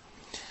thing.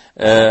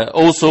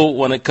 Also,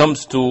 when it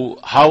comes to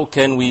how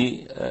can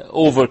we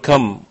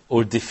overcome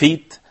or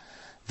defeat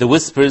the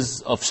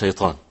whispers of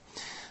shaitan,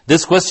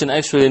 this question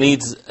actually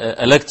needs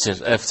a lecture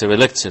after a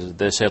lecture.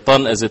 The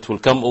shaitan, as it will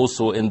come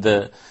also in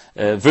the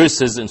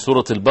verses in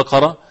Surah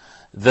Al-Baqarah,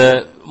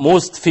 the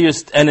most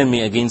fierce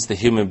enemy against the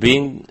human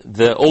being,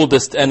 the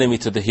oldest enemy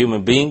to the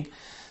human being,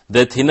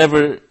 that he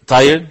never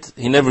tired,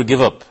 he never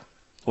give up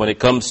when it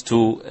comes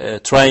to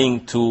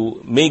trying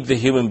to make the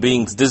human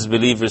beings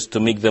disbelievers,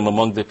 to make them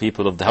among the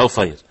people of the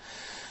hellfire.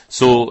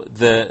 So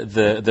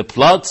the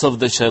plots of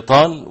the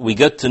shaitan, we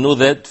get to know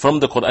that from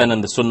the Qur'an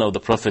and the Sunnah of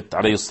the Prophet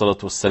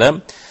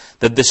ﷺ,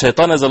 that the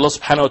shaitan, as Allah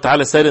subhanahu wa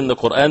ta'ala said in the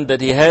Qur'an,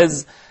 that he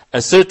has a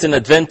certain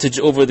advantage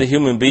over the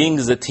human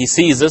beings, that he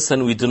sees us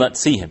and we do not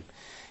see him.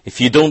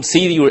 If you don't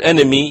see your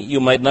enemy, you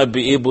might not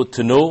be able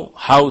to know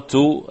how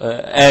to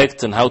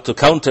act and how to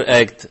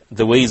counteract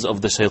the ways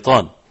of the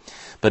shaitan.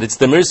 But it's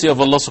the mercy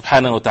of Allah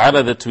subhanahu wa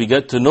ta'ala that we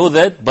get to know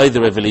that by the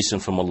revelation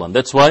from Allah. And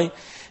that's why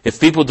if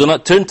people do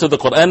not turn to the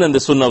Qur'an and the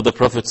Sunnah of the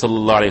Prophet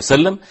sallallahu alaihi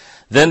wasallam,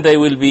 then they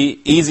will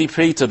be easy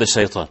prey to the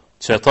shaitan.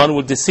 Shaitan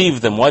will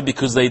deceive them. Why?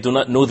 Because they do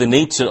not know the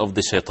nature of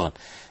the shaitan.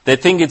 They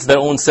think it's their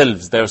own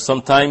selves. They are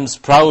sometimes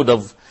proud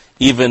of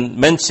even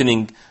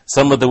mentioning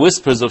some of the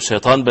whispers of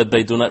shaitan, but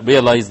they do not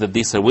realize that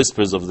these are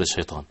whispers of the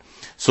shaitan.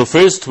 So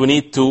first we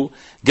need to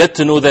get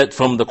to know that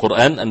from the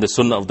Qur'an and the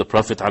Sunnah of the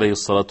Prophet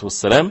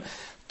ﷺ,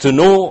 to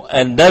know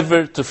and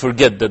never to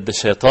forget that the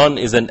shaitan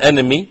is an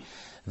enemy,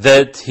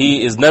 that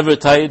he is never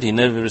tired, he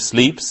never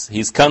sleeps,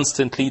 he's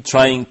constantly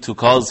trying to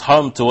cause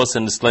harm to us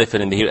in this life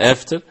and in the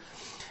hereafter,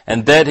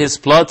 and that his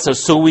plots are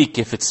so weak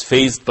if it's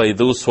faced by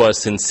those who are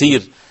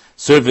sincere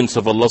servants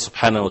of Allah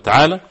subhanahu wa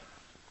ta'ala.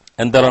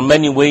 And there are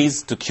many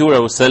ways to cure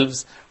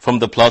ourselves from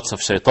the plots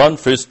of shaitan.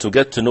 First, to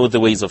get to know the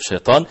ways of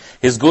shaitan.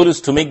 His goal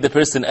is to make the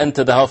person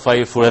enter the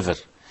hellfire forever.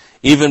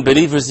 Even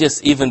believers,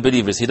 yes, even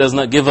believers. He does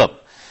not give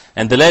up.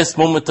 And the last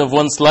moment of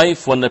one's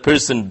life, when a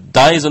person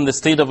dies on the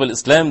state of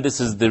Islam,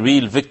 this is the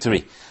real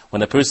victory.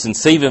 When a person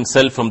saves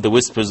himself from the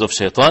whispers of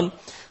shaitan.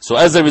 So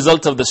as a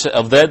result of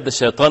that, the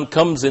shaitan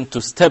comes into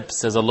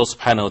steps, as Allah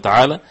subhanahu wa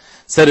ta'ala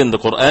said in the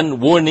Qur'an,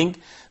 warning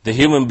the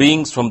human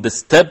beings from the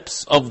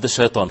steps of the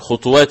shaitan,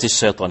 khutuwat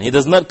shaitan. He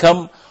does not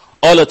come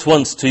all at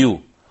once to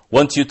you,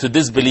 want you to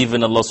disbelieve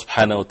in Allah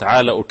subhanahu wa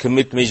ta'ala or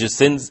commit major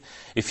sins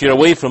if you're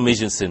away from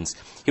major sins.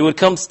 He will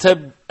come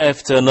step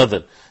after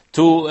another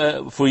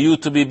for you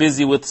to be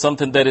busy with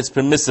something that is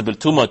permissible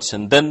too much,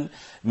 and then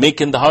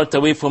making the heart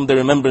away from the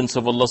remembrance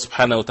of Allah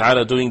subhanahu wa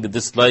ta'ala, doing the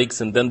dislikes,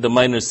 and then the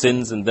minor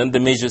sins, and then the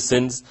major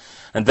sins,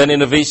 and then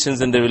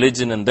innovations in the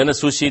religion, and then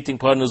associating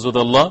partners with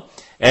Allah,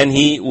 and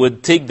he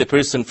would take the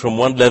person from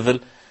one level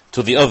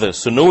to the other.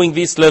 So knowing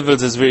these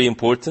levels is very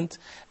important,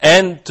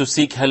 and to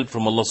seek help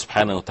from Allah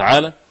subhanahu wa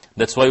ta'ala.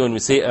 That's why when we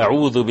say,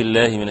 أعوذ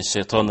بالله من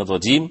الشيطان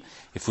الرجيم,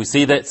 if we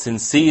say that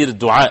sincere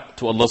dua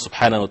to Allah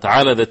subhanahu wa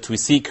ta'ala, that we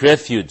seek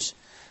refuge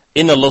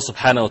in Allah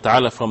subhanahu wa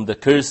ta'ala from the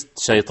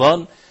cursed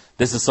shaitan,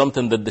 this is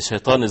something that the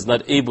shaitan is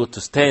not able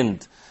to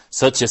stand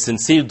such a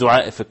sincere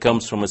dua if it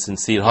comes from a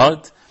sincere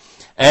heart.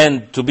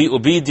 And to be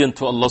obedient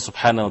to Allah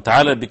subhanahu wa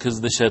ta'ala, because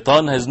the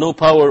shaitan has no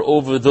power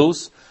over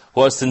those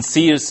who are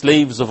sincere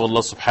slaves of Allah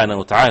subhanahu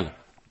wa ta'ala.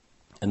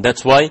 And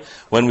that's why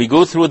when we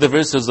go through the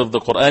verses of the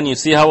Qur'an, you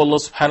see how Allah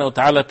subhanahu wa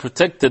ta'ala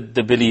protected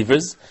the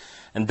believers,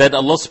 and that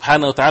Allah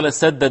subhanahu wa ta'ala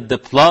said that the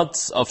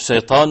plots of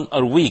shaitan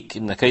are weak.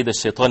 إِنَّ كَيْدَ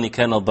الشَّيْطَانِ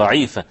كَانَ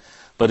ضَعِيفًا.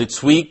 But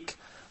it's weak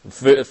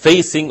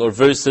facing or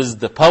versus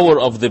the power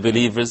of the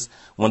believers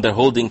when they're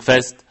holding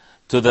fast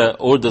to the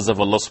orders of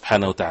Allah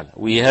subhanahu wa ta'ala.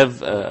 We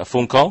have a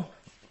phone call.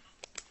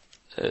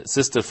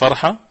 Sister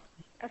Farha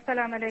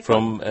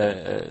from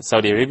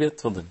Saudi Arabia.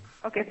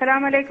 Okay,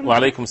 Assalamu alaikum. Wa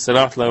alaikum assalam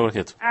wa rahmatullahi wa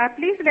barakatuh.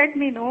 Please let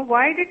me know,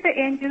 why did the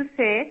angel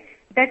say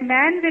that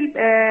man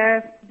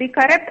will be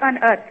corrupt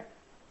on earth?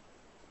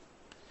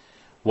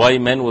 Why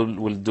men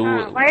will do...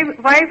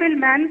 Why will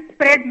man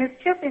spread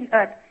mischief in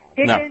earth?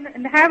 They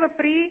didn't have a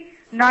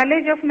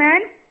pre-knowledge of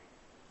man?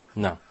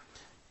 No.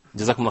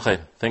 Jazakumullah khair.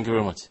 Thank you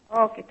very much.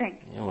 Okay,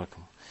 thank you. You're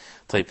welcome.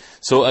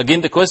 So again,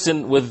 the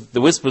question with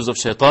the whispers of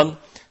shaitan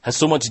has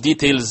so much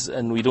details,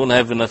 and we don't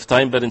have enough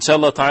time, but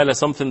inshallah ta'ala,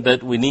 something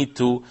that we need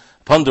to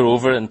ponder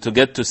over and to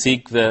get to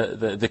seek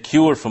the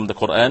cure from the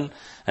Qur'an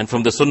and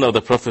from the Sunnah of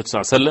the Prophet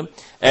ﷺ,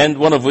 and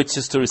one of which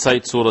is to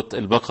recite Surah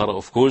Al-Baqarah,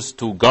 of course,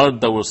 to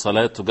guard our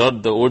salat, to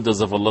guard the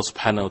orders of Allah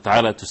subhanahu wa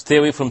ta'ala, to stay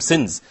away from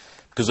sins.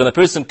 Because when a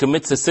person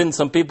commits a sin,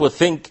 some people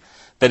think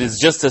that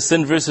it's just a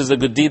sin versus a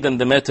good deed and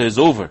the matter is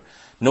over.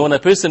 No, when a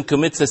person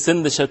commits a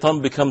sin, the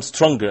shaitan becomes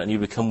stronger and you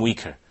become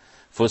weaker.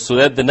 So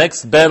that the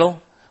next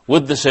battle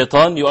with the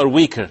shaitan, you are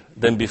weaker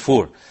than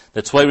before.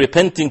 That's why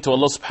repenting to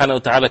Allah subhanahu wa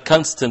ta'ala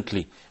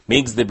constantly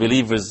makes the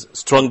believers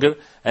stronger.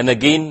 And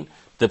again,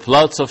 the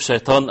plots of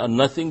shaitan are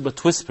nothing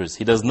but whispers.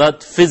 He does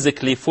not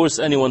physically force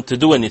anyone to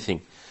do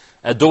anything,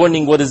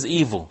 adorning what is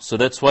evil. So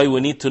that's why we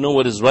need to know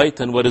what is right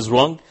and what is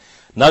wrong,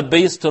 not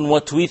based on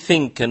what we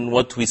think and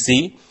what we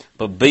see,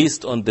 but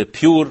based on the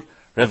pure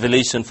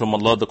revelation from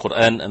Allah, the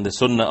Qur'an and the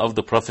Sunnah of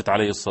the Prophet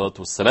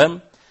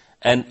ﷺ.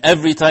 And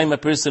every time a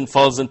person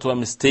falls into a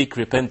mistake,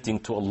 repenting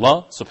to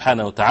Allah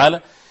subhanahu wa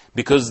ta'ala,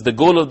 because the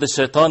goal of the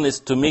shaitan is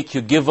to make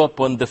you give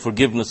up on the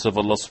forgiveness of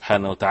Allah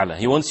subhanahu wa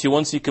ta'ala.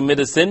 Once you commit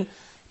a sin,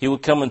 he will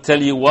come and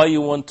tell you why you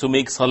want to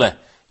make salah.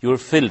 You're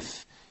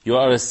filth, you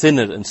are a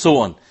sinner, and so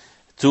on.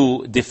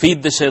 To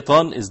defeat the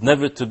shaitan is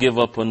never to give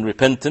up on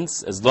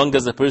repentance. As long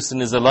as a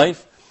person is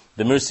alive,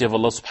 the mercy of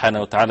Allah subhanahu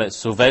wa ta'ala is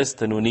so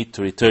vast, and we need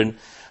to return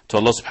to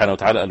Allah subhanahu wa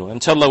ta'ala alone.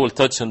 Inshallah, we'll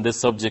touch on this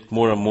subject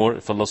more and more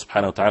if Allah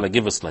subhanahu wa ta'ala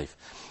give us life.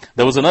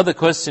 There was another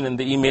question in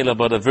the email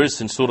about a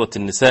verse in Surah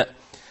An-Nisa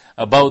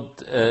about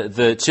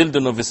the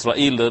children of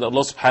Israel, that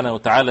Allah subhanahu wa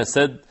ta'ala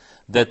said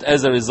that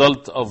as a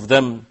result of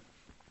them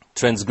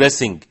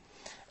transgressing,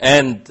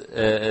 and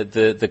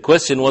the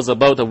question was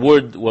about a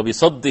word,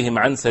 وَبِصَدِّهِمْ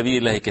عَنْ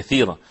سَبِيلِ اللَّهِ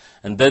كَثِيرًا,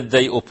 and that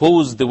they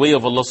opposed the way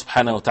of Allah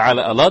subhanahu wa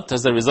ta'ala a lot.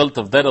 As a result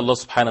of that, Allah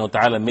subhanahu wa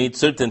ta'ala made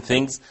certain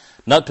things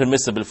not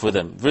permissible for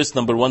them. Verse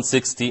number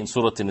 160 in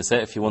Surah An-Nisa,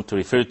 if you want to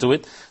refer to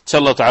it.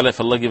 Inshallah ta'ala, if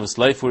Allah gives us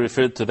life, we'll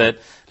refer to that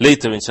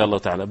later,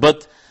 inshallah ta'ala.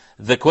 But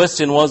the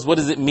question was, what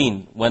does it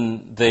mean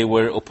when they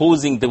were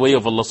opposing the way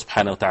of Allah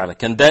subhanahu wa ta'ala?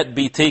 Can that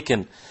be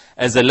taken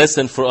as a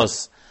lesson for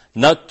us,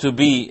 not to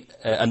be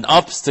an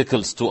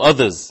obstacle to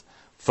others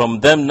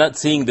from them not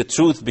seeing the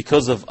truth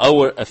because of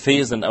our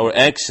affairs and our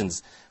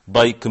actions,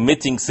 by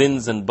committing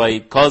sins and by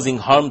causing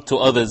harm to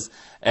others,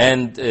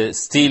 and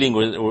stealing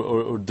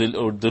or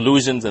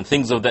delusions and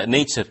things of that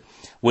nature,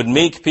 would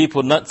make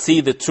people not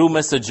see the true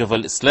message of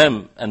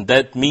Islam, and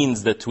that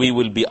means that we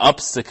will be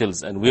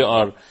obstacles and we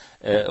are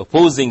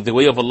opposing the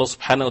way of Allah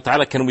subhanahu wa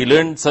ta'ala. Can we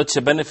learn such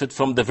a benefit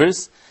from the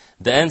verse?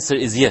 The answer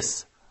is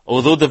yes.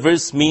 Although the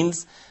verse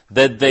means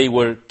that they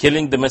were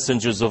killing the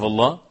messengers of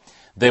Allah,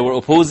 they were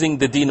opposing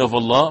the deen of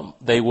Allah,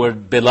 they were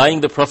belying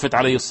the Prophet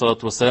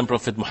ﷺ,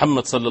 Prophet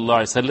Muhammad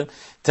ﷺ,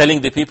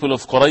 telling the people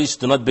of Quraysh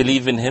do not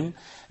believe in him,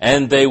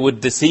 and they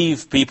would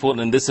deceive people,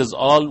 and this is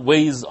all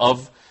ways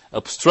of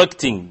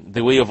obstructing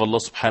the way of Allah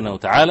subhanahu wa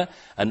ta'ala.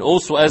 And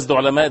also, as the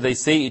ulama, they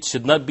say it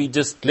should not be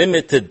just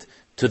limited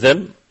to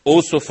them.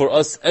 Also for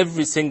us,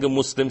 every single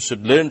Muslim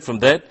should learn from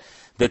that,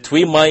 that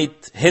we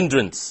might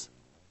hindrance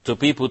to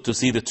people to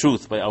see the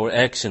truth by our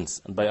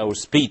actions and by our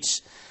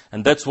speech.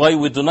 And that's why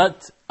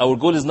our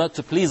goal is not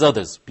to please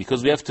others,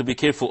 because we have to be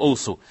careful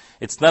also.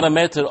 It's not a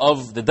matter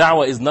of, the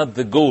da'wah is not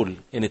the goal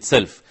in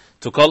itself.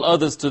 To call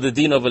others to the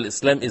deen of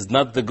Islam is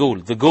not the goal.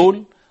 The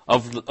goal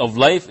of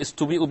life is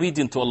to be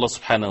obedient to Allah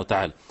subhanahu wa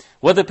ta'ala.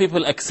 Whether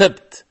people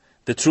accept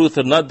the truth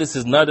or not, this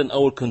is not in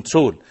our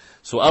control.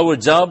 So our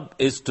job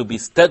is to be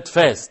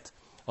steadfast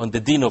on the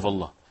deen of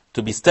Allah.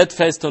 To be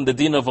steadfast on the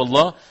deen of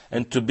Allah,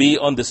 and to be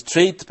on the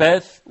straight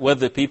path,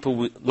 whether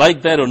people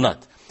like that or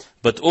not.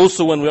 But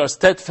also when we are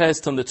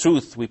steadfast on the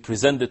truth, we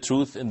present the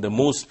truth in the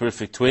most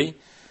perfect way.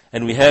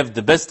 And we have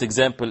the best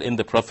example in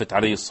the Prophet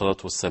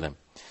ﷺ.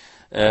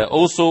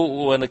 Also,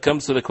 when it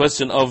comes to the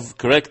question of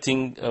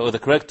correcting, or the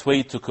correct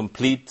way to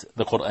complete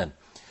the Qur'an.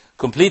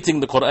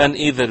 Completing the Qur'an,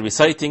 either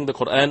reciting the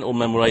Qur'an or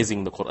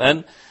memorizing the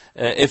Qur'an.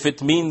 If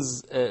it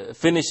means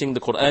finishing the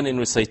Qur'an in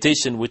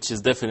recitation, which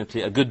is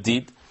definitely a good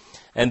deed.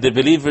 And the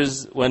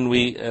believers, when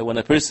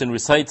a person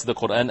recites the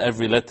Qur'an,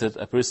 every letter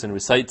a person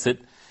recites it,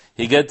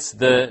 he gets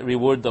the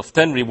reward of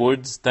 10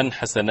 rewards, 10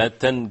 hasanat,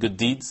 10 good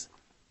deeds.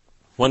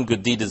 One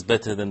good deed is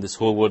better than this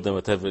whole world and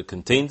whatever it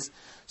contains.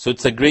 So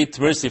it's a great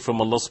mercy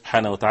from Allah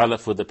subhanahu wa ta'ala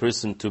for the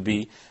person to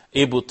be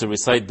able to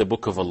recite the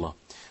book of Allah.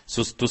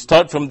 So to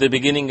start from the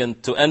beginning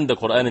and to end the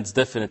Qur'an, it's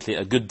definitely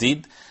a good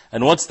deed.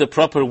 And what's the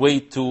proper way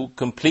to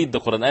complete the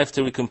Qur'an?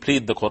 After we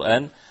complete the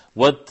Qur'an,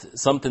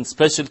 something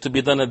special to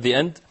be done at the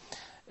end?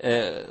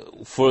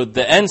 For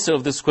the answer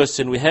of this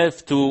question, we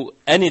have to,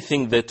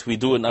 anything that we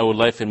do in our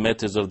life in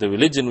matters of the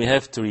religion, we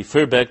have to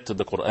refer back to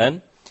the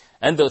Qur'an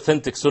and the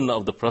authentic sunnah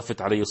of the Prophet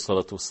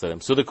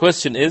ﷺ. So the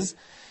question is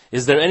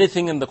there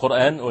anything in the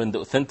Qur'an or in the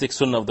authentic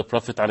sunnah of the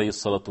Prophet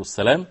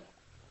ﷺ,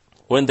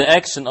 or in the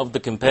action of the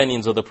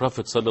companions of the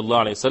Prophet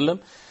ﷺ,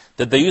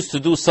 that they used to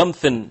do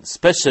something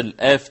special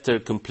after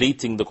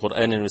completing the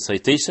Qur'an in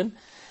recitation?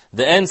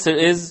 The answer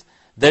is,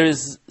 there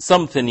is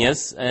something,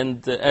 yes,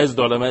 and as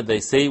the ulama they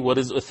say, what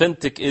is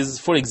authentic is,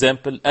 for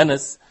example,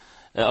 Anas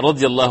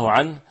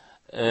radiallahu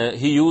anh,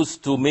 he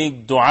used to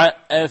make dua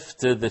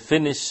after the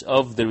finish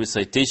of the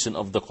recitation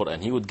of the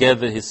Qur'an. He would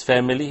gather his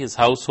family, his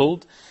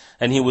household,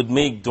 and he would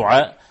make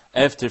dua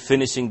after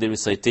finishing the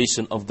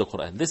recitation of the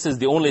Qur'an. This is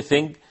the only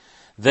thing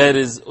that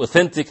is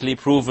authentically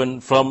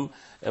proven from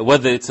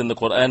whether it's in the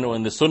Qur'an or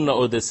in the Sunnah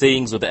or the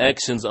sayings or the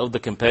actions of the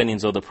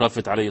companions of the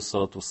Prophet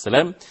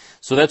ﷺ.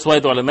 So that's why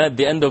the ulama, at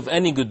the end of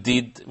any good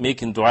deed,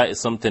 making dua is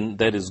something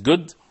that is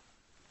good.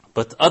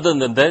 But other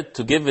than that,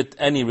 to give it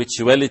any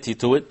rituality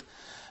to it,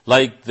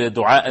 like the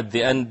dua at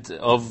the end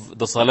of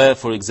the salah,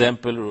 for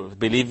example, or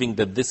believing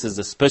that this is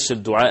a special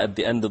dua at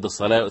the end of the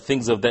salah, or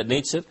things of that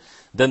nature,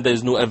 then there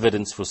is no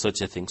evidence for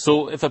such a thing.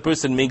 So if a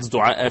person makes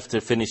dua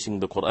after finishing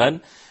the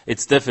Qur'an,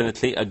 it's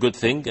definitely a good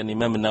thing. And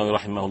Imam al-Nawawi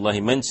rahimahullah,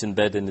 he mentioned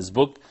that in his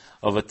book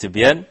of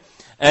At-Tibyan.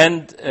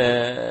 And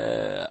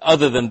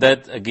other than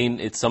that, again,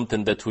 it's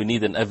something that we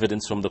need an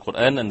evidence from the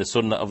Qur'an and the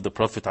Sunnah of the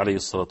Prophet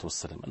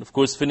ﷺ. And of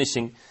course,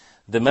 finishing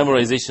the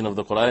memorization of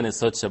the Qur'an is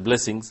such a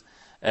blessing.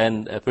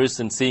 And a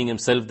person seeing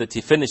himself that he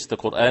finished the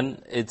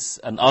Qur'an, it's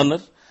an honor.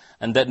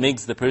 And that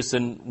makes the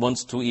person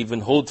wants to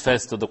even hold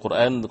fast to the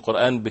Qur'an. The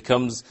Qur'an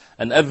becomes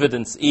an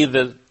evidence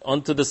either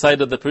onto the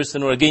side of the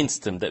person or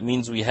against him. That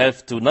means we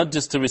have to not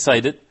just to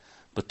recite it,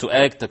 but to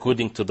act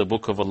according to the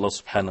book of Allah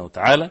subhanahu wa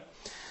ta'ala.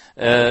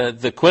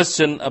 The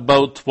question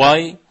about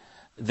why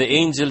the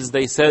angels,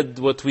 they said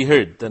what we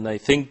heard. And I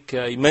think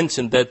I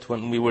mentioned that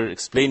when we were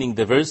explaining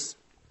the verse.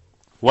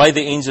 Why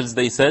the angels,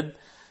 they said,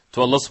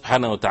 to Allah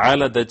subhanahu wa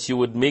ta'ala that you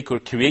would make or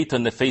create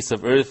on the face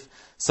of earth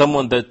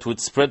someone that would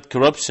spread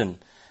corruption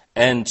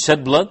and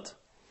shed blood?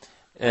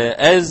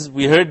 As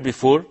we heard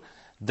before,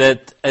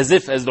 that as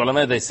if, as the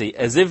ulama they say,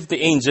 as if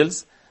the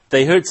angels,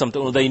 they heard something,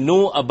 or they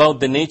know about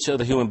the nature of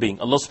the human being.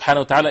 Allah subhanahu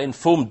wa ta'ala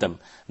informed them.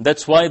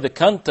 That's why the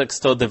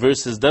context of the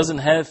verses doesn't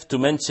have to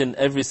mention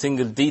every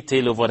single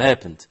detail of what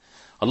happened.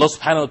 Allah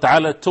subhanahu wa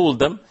ta'ala told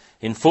them,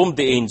 informed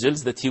the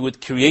angels that He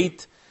would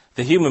create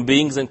the human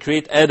beings and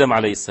create Adam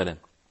alayhi salam.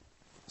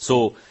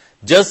 So,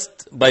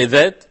 just by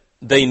that,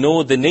 they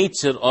know the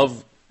nature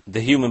of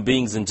the human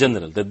beings in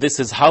general, that this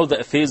is how the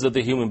affairs of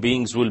the human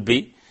beings will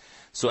be.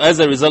 So as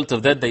a result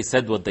of that, they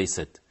said what they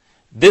said.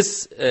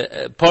 This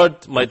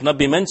part might not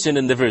be mentioned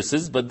in the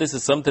verses, but this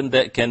is something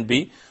that can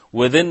be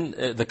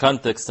within the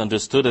context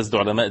understood, as the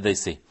ulama they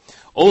say.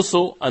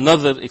 Also,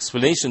 another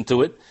explanation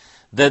to it,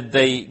 that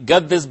they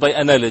got this by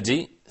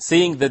analogy,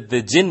 saying that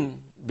the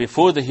jinn,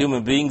 before the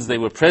human beings, they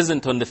were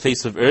present on the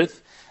face of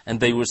earth, and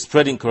they were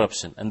spreading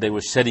corruption, and they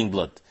were shedding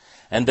blood.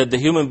 And that the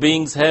human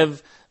beings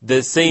have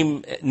the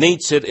same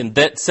nature in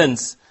that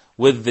sense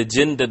with the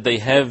jinn, that they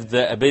have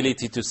the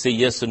ability to say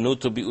yes or no,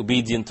 to be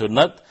obedient or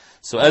not.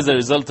 So as a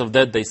result of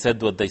that, they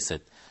said what they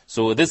said.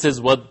 So this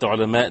is what the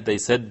ulama, they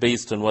said,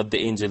 based on what the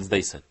angels,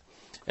 they said.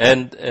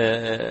 And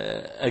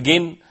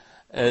again,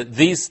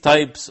 these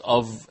types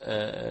of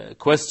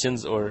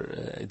questions, or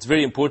it's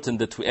very important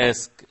that we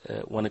ask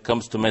when it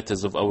comes to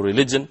matters of our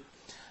religion.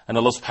 And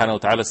Allah subhanahu wa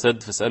ta'ala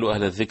said, فَاسْأَلُوا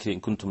أَهْلَ الذِّكْرِ إِن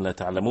كُنْتُمْ لَا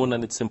تَعْلَمُونَ.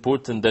 And it's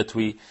important that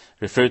we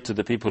refer to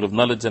the people of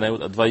knowledge. And I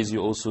would advise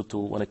you also to,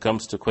 when it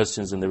comes to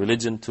questions in the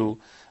religion, to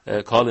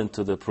call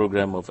into the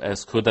program of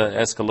Ask Huda.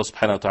 Ask Allah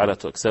subhanahu wa ta'ala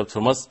to accept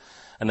from us.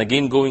 And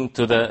again, going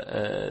to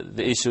the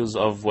issues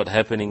of what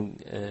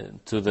happening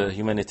to the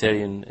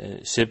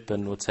humanitarian ship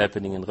and what's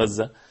happening in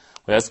Gaza.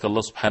 We ask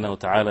Allah subhanahu wa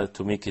ta'ala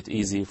to make it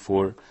easy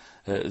for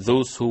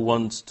those who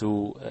want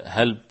to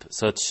help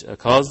such a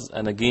cause.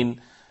 And again,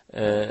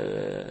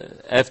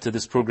 after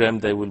this program,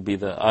 there will be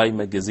the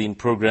iMagazine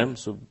program,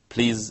 so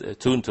please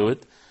tune to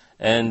it.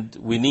 And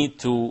we need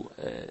to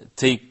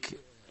take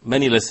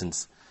many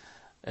lessons.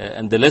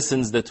 And the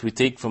lessons that we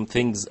take from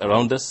things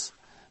around us,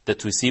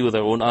 that we see with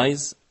our own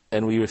eyes,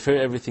 and we refer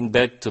everything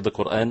back to the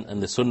Qur'an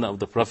and the Sunnah of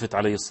the Prophet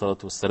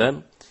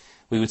ﷺ,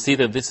 we would see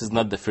that this is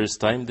not the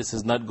first time, this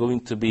is not going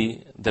to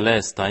be the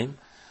last time,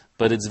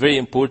 but it's very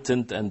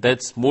important, and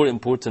that's more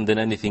important than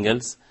anything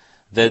else,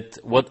 that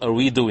what are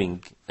we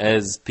doing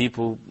as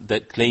people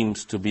that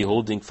claims to be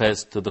holding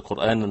fast to the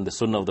Qur'an and the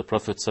Sunnah of the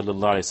Prophet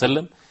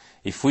ﷺ.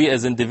 If we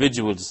as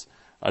individuals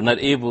are not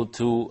able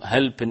to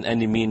help in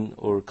any mean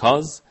or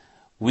cause,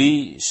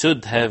 we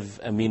should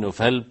have a mean of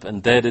help,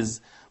 and that is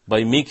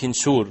by making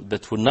sure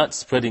that we're not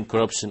spreading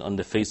corruption on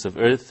the face of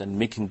earth, and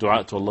making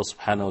dua to Allah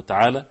subhanahu wa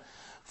ta'ala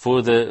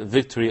for the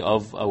victory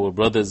of our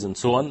brothers and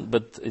so on.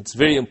 But it's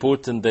very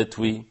important that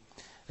we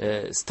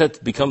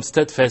become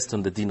steadfast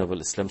on the deen of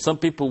Islam. Some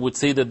people would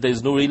say that there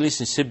is no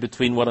relationship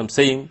between what I'm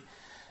saying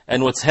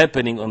and what's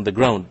happening on the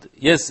ground.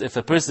 Yes, if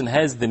a person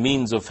has the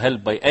means of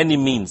help, by any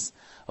means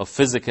of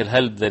physical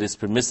help that is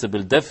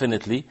permissible,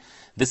 definitely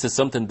this is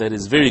something that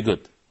is very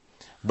good.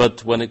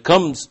 But when it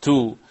comes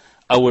to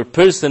our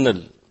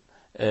personal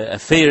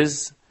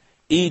affairs,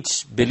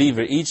 each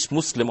believer, each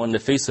Muslim on the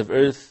face of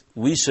earth,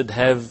 we should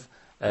have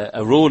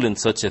a role in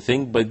such a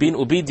thing by being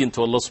obedient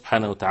to Allah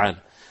subhanahu wa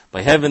ta'ala,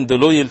 by having the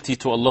loyalty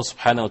to Allah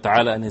subhanahu wa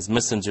ta'ala and His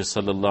Messenger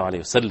sallallahu alayhi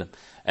wa sallam,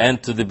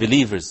 and to the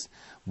believers,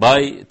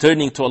 by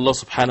turning to Allah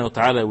subhanahu wa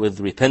ta'ala with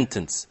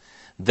repentance,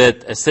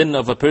 that a sin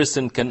of a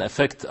person can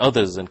affect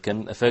others and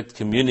can affect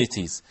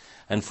communities,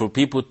 and for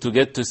people to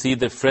get to see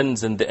their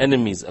friends and the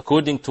enemies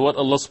according to what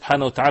Allah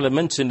subhanahu wa ta'ala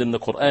mentioned in the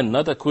Qur'an,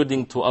 not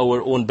according to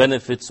our own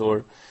benefits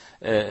or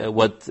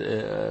what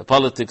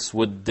politics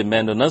would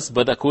demand on us,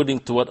 but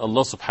according to what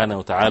Allah subhanahu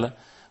wa ta'ala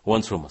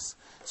wants from us.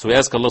 So we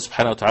ask Allah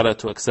subhanahu wa ta'ala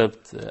to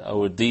accept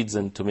our deeds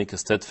and to make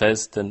us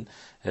steadfast, and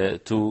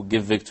to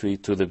give victory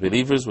to the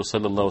believers. Wa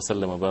sallallahu wa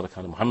sallam wa baraka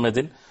ala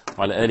Muhammadin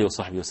wa ala alihi wa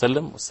sahbihi wa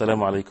sallam.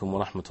 Wassalamu alaikum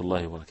wa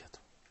rahmatullahi wa barakatuh.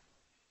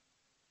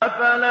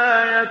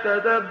 أفلا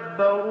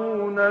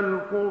يتدبرون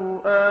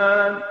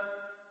القرآن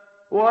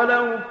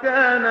ولو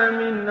كان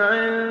من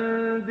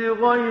عند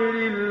غير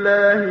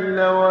الله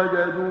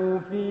لوجدوا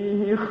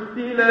فيه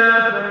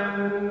اختلافا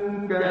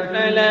كثيرا.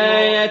 أفلا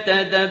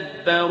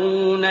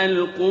يتدبرون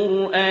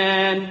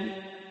القرآن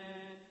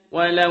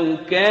ولو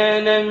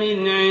كان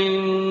من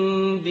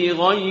عند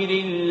غير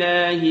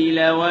الله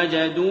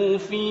لوجدوا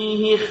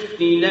فيه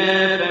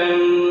اختلافا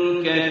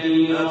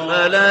كثيرا.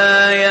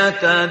 أفلا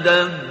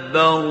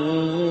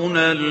يتدبرون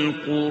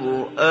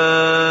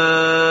القرآن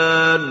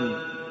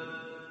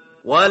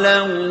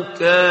ولو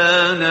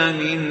كان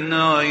من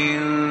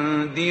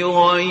عند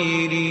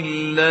غير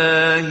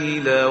الله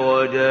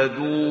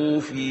لوجدوا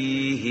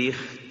فيه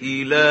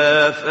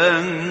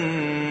اختلافا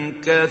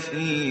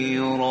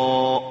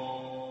كثيرا.